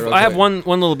out. I there real have quick.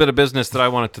 one little bit of business that I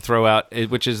wanted to throw out,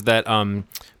 which is that and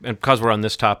because we're on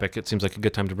this topic, it seems like a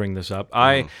good time to bring this up.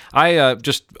 I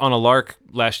just on a lark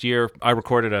last year, I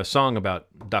recorded a song about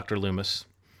Dr. Loomis.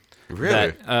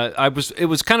 Really? That I was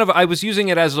using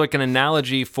it as like an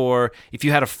analogy for if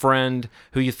you had a friend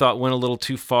who you thought went a little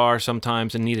too far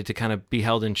sometimes and needed to kind of be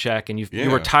held in check, and you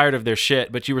were tired of their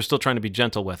shit, but you were still trying to be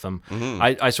gentle with them.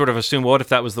 Mm-hmm. I sort of assume, what if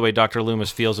that was the way Dr.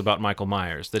 Loomis feels about Michael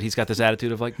Myers? That he's got this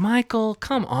attitude of like, Michael,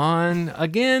 come on,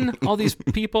 again, all these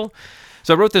people.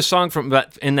 So I wrote this song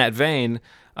in that vein.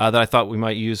 That I thought we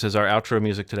might use as our outro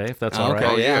music today, if that's all right.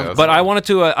 Okay, yeah. But I wanted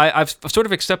to, I've sort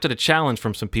of accepted a challenge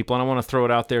from some people, and I want to throw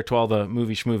it out there to all the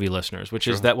Movie Schmovie listeners, which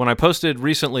is that when I posted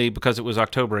recently, because it was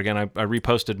October again, I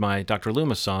reposted my Dr.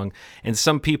 Loomis song, and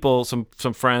some people, some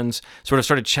friends sort of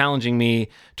started challenging me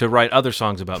to write other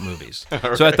songs about movies.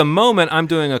 So at the moment, I'm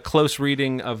doing a close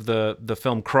reading of the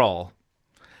film Crawl,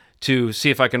 to see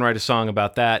if I can write a song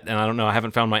about that. And I don't know, I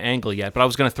haven't found my angle yet, but I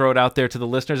was going to throw it out there to the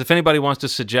listeners. If anybody wants to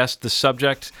suggest the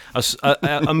subject,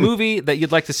 a movie that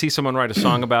you'd like to see someone write a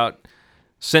song about,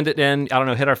 send it in. I don't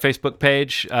know, hit our Facebook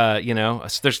page.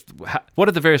 What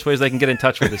are the various ways they can get in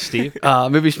touch with us, Steve?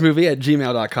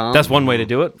 Movieschmovie@gmail.com. That's one way to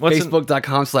do it.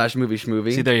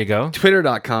 Facebook.com/movieschmovie. See, there you go.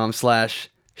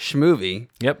 Twitter.com/schmovie.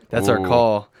 Yep. That's our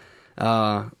call.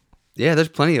 Yeah, there's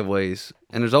plenty of ways.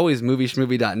 And there's always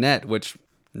movieschmovie.net, which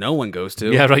no one goes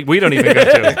to. Yeah, right. We don't even go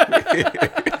to it.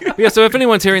 Yeah, so if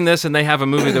anyone's hearing this and they have a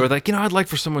movie that we're like, I'd like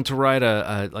for someone to write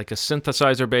a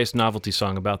synthesizer-based novelty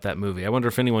song about that movie. I wonder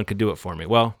if anyone could do it for me.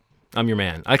 Well, I'm your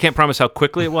man. I can't promise how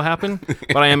quickly it will happen,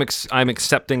 but I'm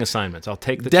accepting assignments. I'll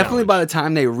take the Definitely challenge. by the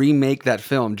time they remake that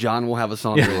film, John will have a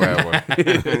song for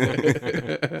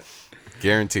it.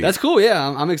 Guaranteed. That's cool.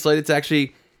 Yeah, I'm excited to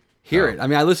actually hear it. I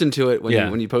mean, I listened to it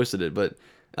when you posted it, but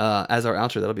as our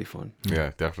outro, that'll be fun.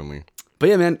 Yeah, definitely. But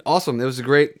yeah, man, awesome. It was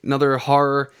another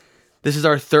horror. This is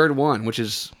our third one, which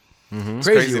is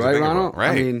crazy, to right, think Ronald? about. Right.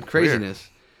 I mean, craziness.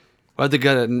 We'll have to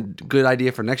get a good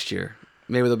idea for next year.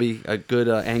 Maybe there'll be a good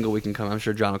angle we can come. I'm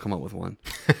sure John will come up with one.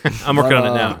 I'm working on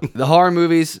it now. The horror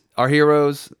movies are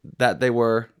heroes that they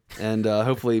were, and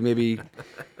hopefully maybe...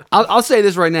 I'll say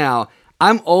this right now.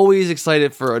 I'm always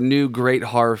excited for a new great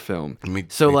horror film. Me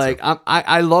So too.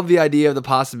 I love the idea of the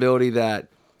possibility that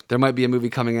there might be a movie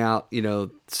coming out,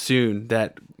 soon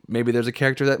that maybe there's a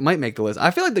character that might make the list. I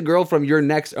feel like the girl from Your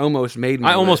Next almost made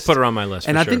my I almost list. put her on my list,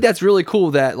 And for I sure. think that's really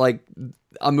cool that like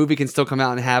a movie can still come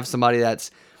out and have somebody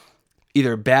that's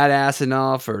either badass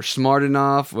enough or smart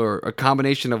enough or a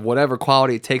combination of whatever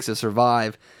quality it takes to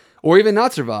survive or even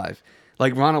not survive.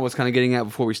 Like Ronald was kind of getting at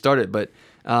before we started, but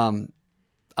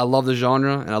I love the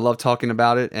genre and I love talking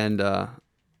about it, and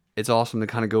it's awesome to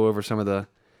kind of go over some of the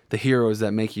the heroes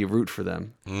that make you root for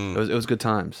them. It was good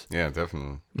times. Yeah,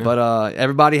 definitely. But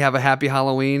everybody have a happy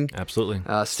Halloween. Absolutely.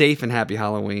 Safe and happy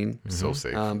Halloween. So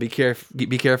safe.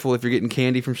 Be careful if you're getting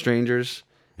candy from strangers.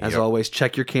 As Yep. always,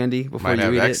 check your candy before Might you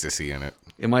have eat ecstasy in it.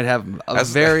 it. It might have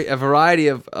a variety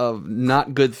of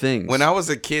not good things. When I was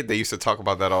a kid, they used to talk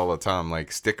about that all the time,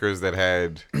 like stickers that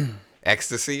had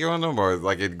ecstasy on them, or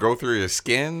like it'd go through your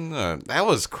skin. That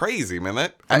was crazy, man. I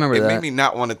remember it that. made me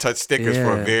not want to touch stickers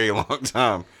for Yeah. a very long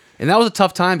time. And that was a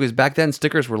tough time because back then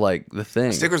stickers were like the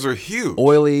thing. Stickers were huge.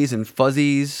 Oilies and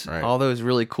fuzzies, Right. all those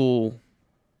really cool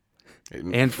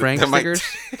Anne Frank That might- stickers.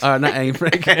 Not Anne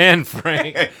Frank. And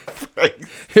Frank.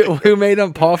 Who made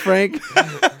them? Paul Frank.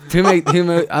 Who made?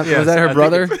 Was that her I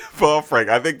brother? Paul Frank.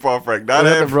 I think Paul Frank. Not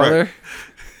Was that Anne the brother?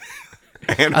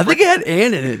 Frank. Anne I think it had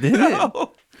Anne in it, didn't it?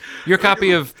 Your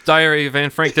copy of Diary of Anne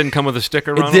Frank didn't come with a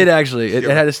sticker, Ronald? It did actually. It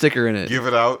had a sticker in it. Give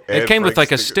it out. It Anne came with Frank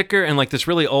like a sticker and like this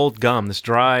really old gum, this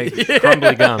dry,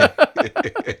 crumbly gum.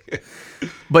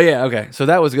 But yeah, okay. So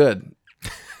that was good,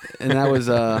 and that was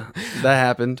that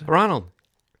happened. Ronald,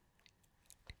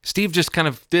 Steve just kind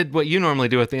of did what you normally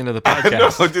do at the end of the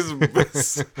podcast. No,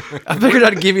 just I figured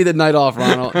I'd give you the night off,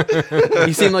 Ronald.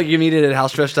 You seem like you needed it. How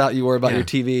stressed out you were about your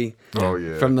TV. oh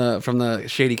yeah. From the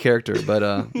shady character,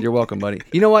 but you're welcome, buddy.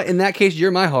 You know what? In that case, you're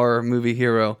my horror movie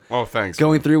hero. Oh, thanks.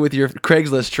 Going through with your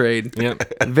Craigslist trade,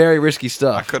 Yep. very risky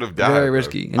stuff. I could have died. Very bro.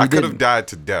 risky. And I you could have didn't. died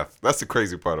to death. That's the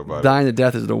crazy part about Dying to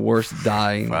death is the worst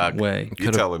dying Fuck. way. it.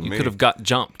 You telling You me? could have got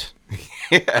jumped.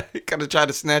 Yeah, he could have tried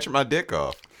to snatch my dick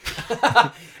off.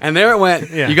 And there it went.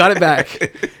 Yeah. You got it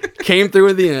back. Came through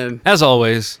at the end. As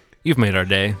always, you've made our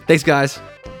day. Thanks, guys.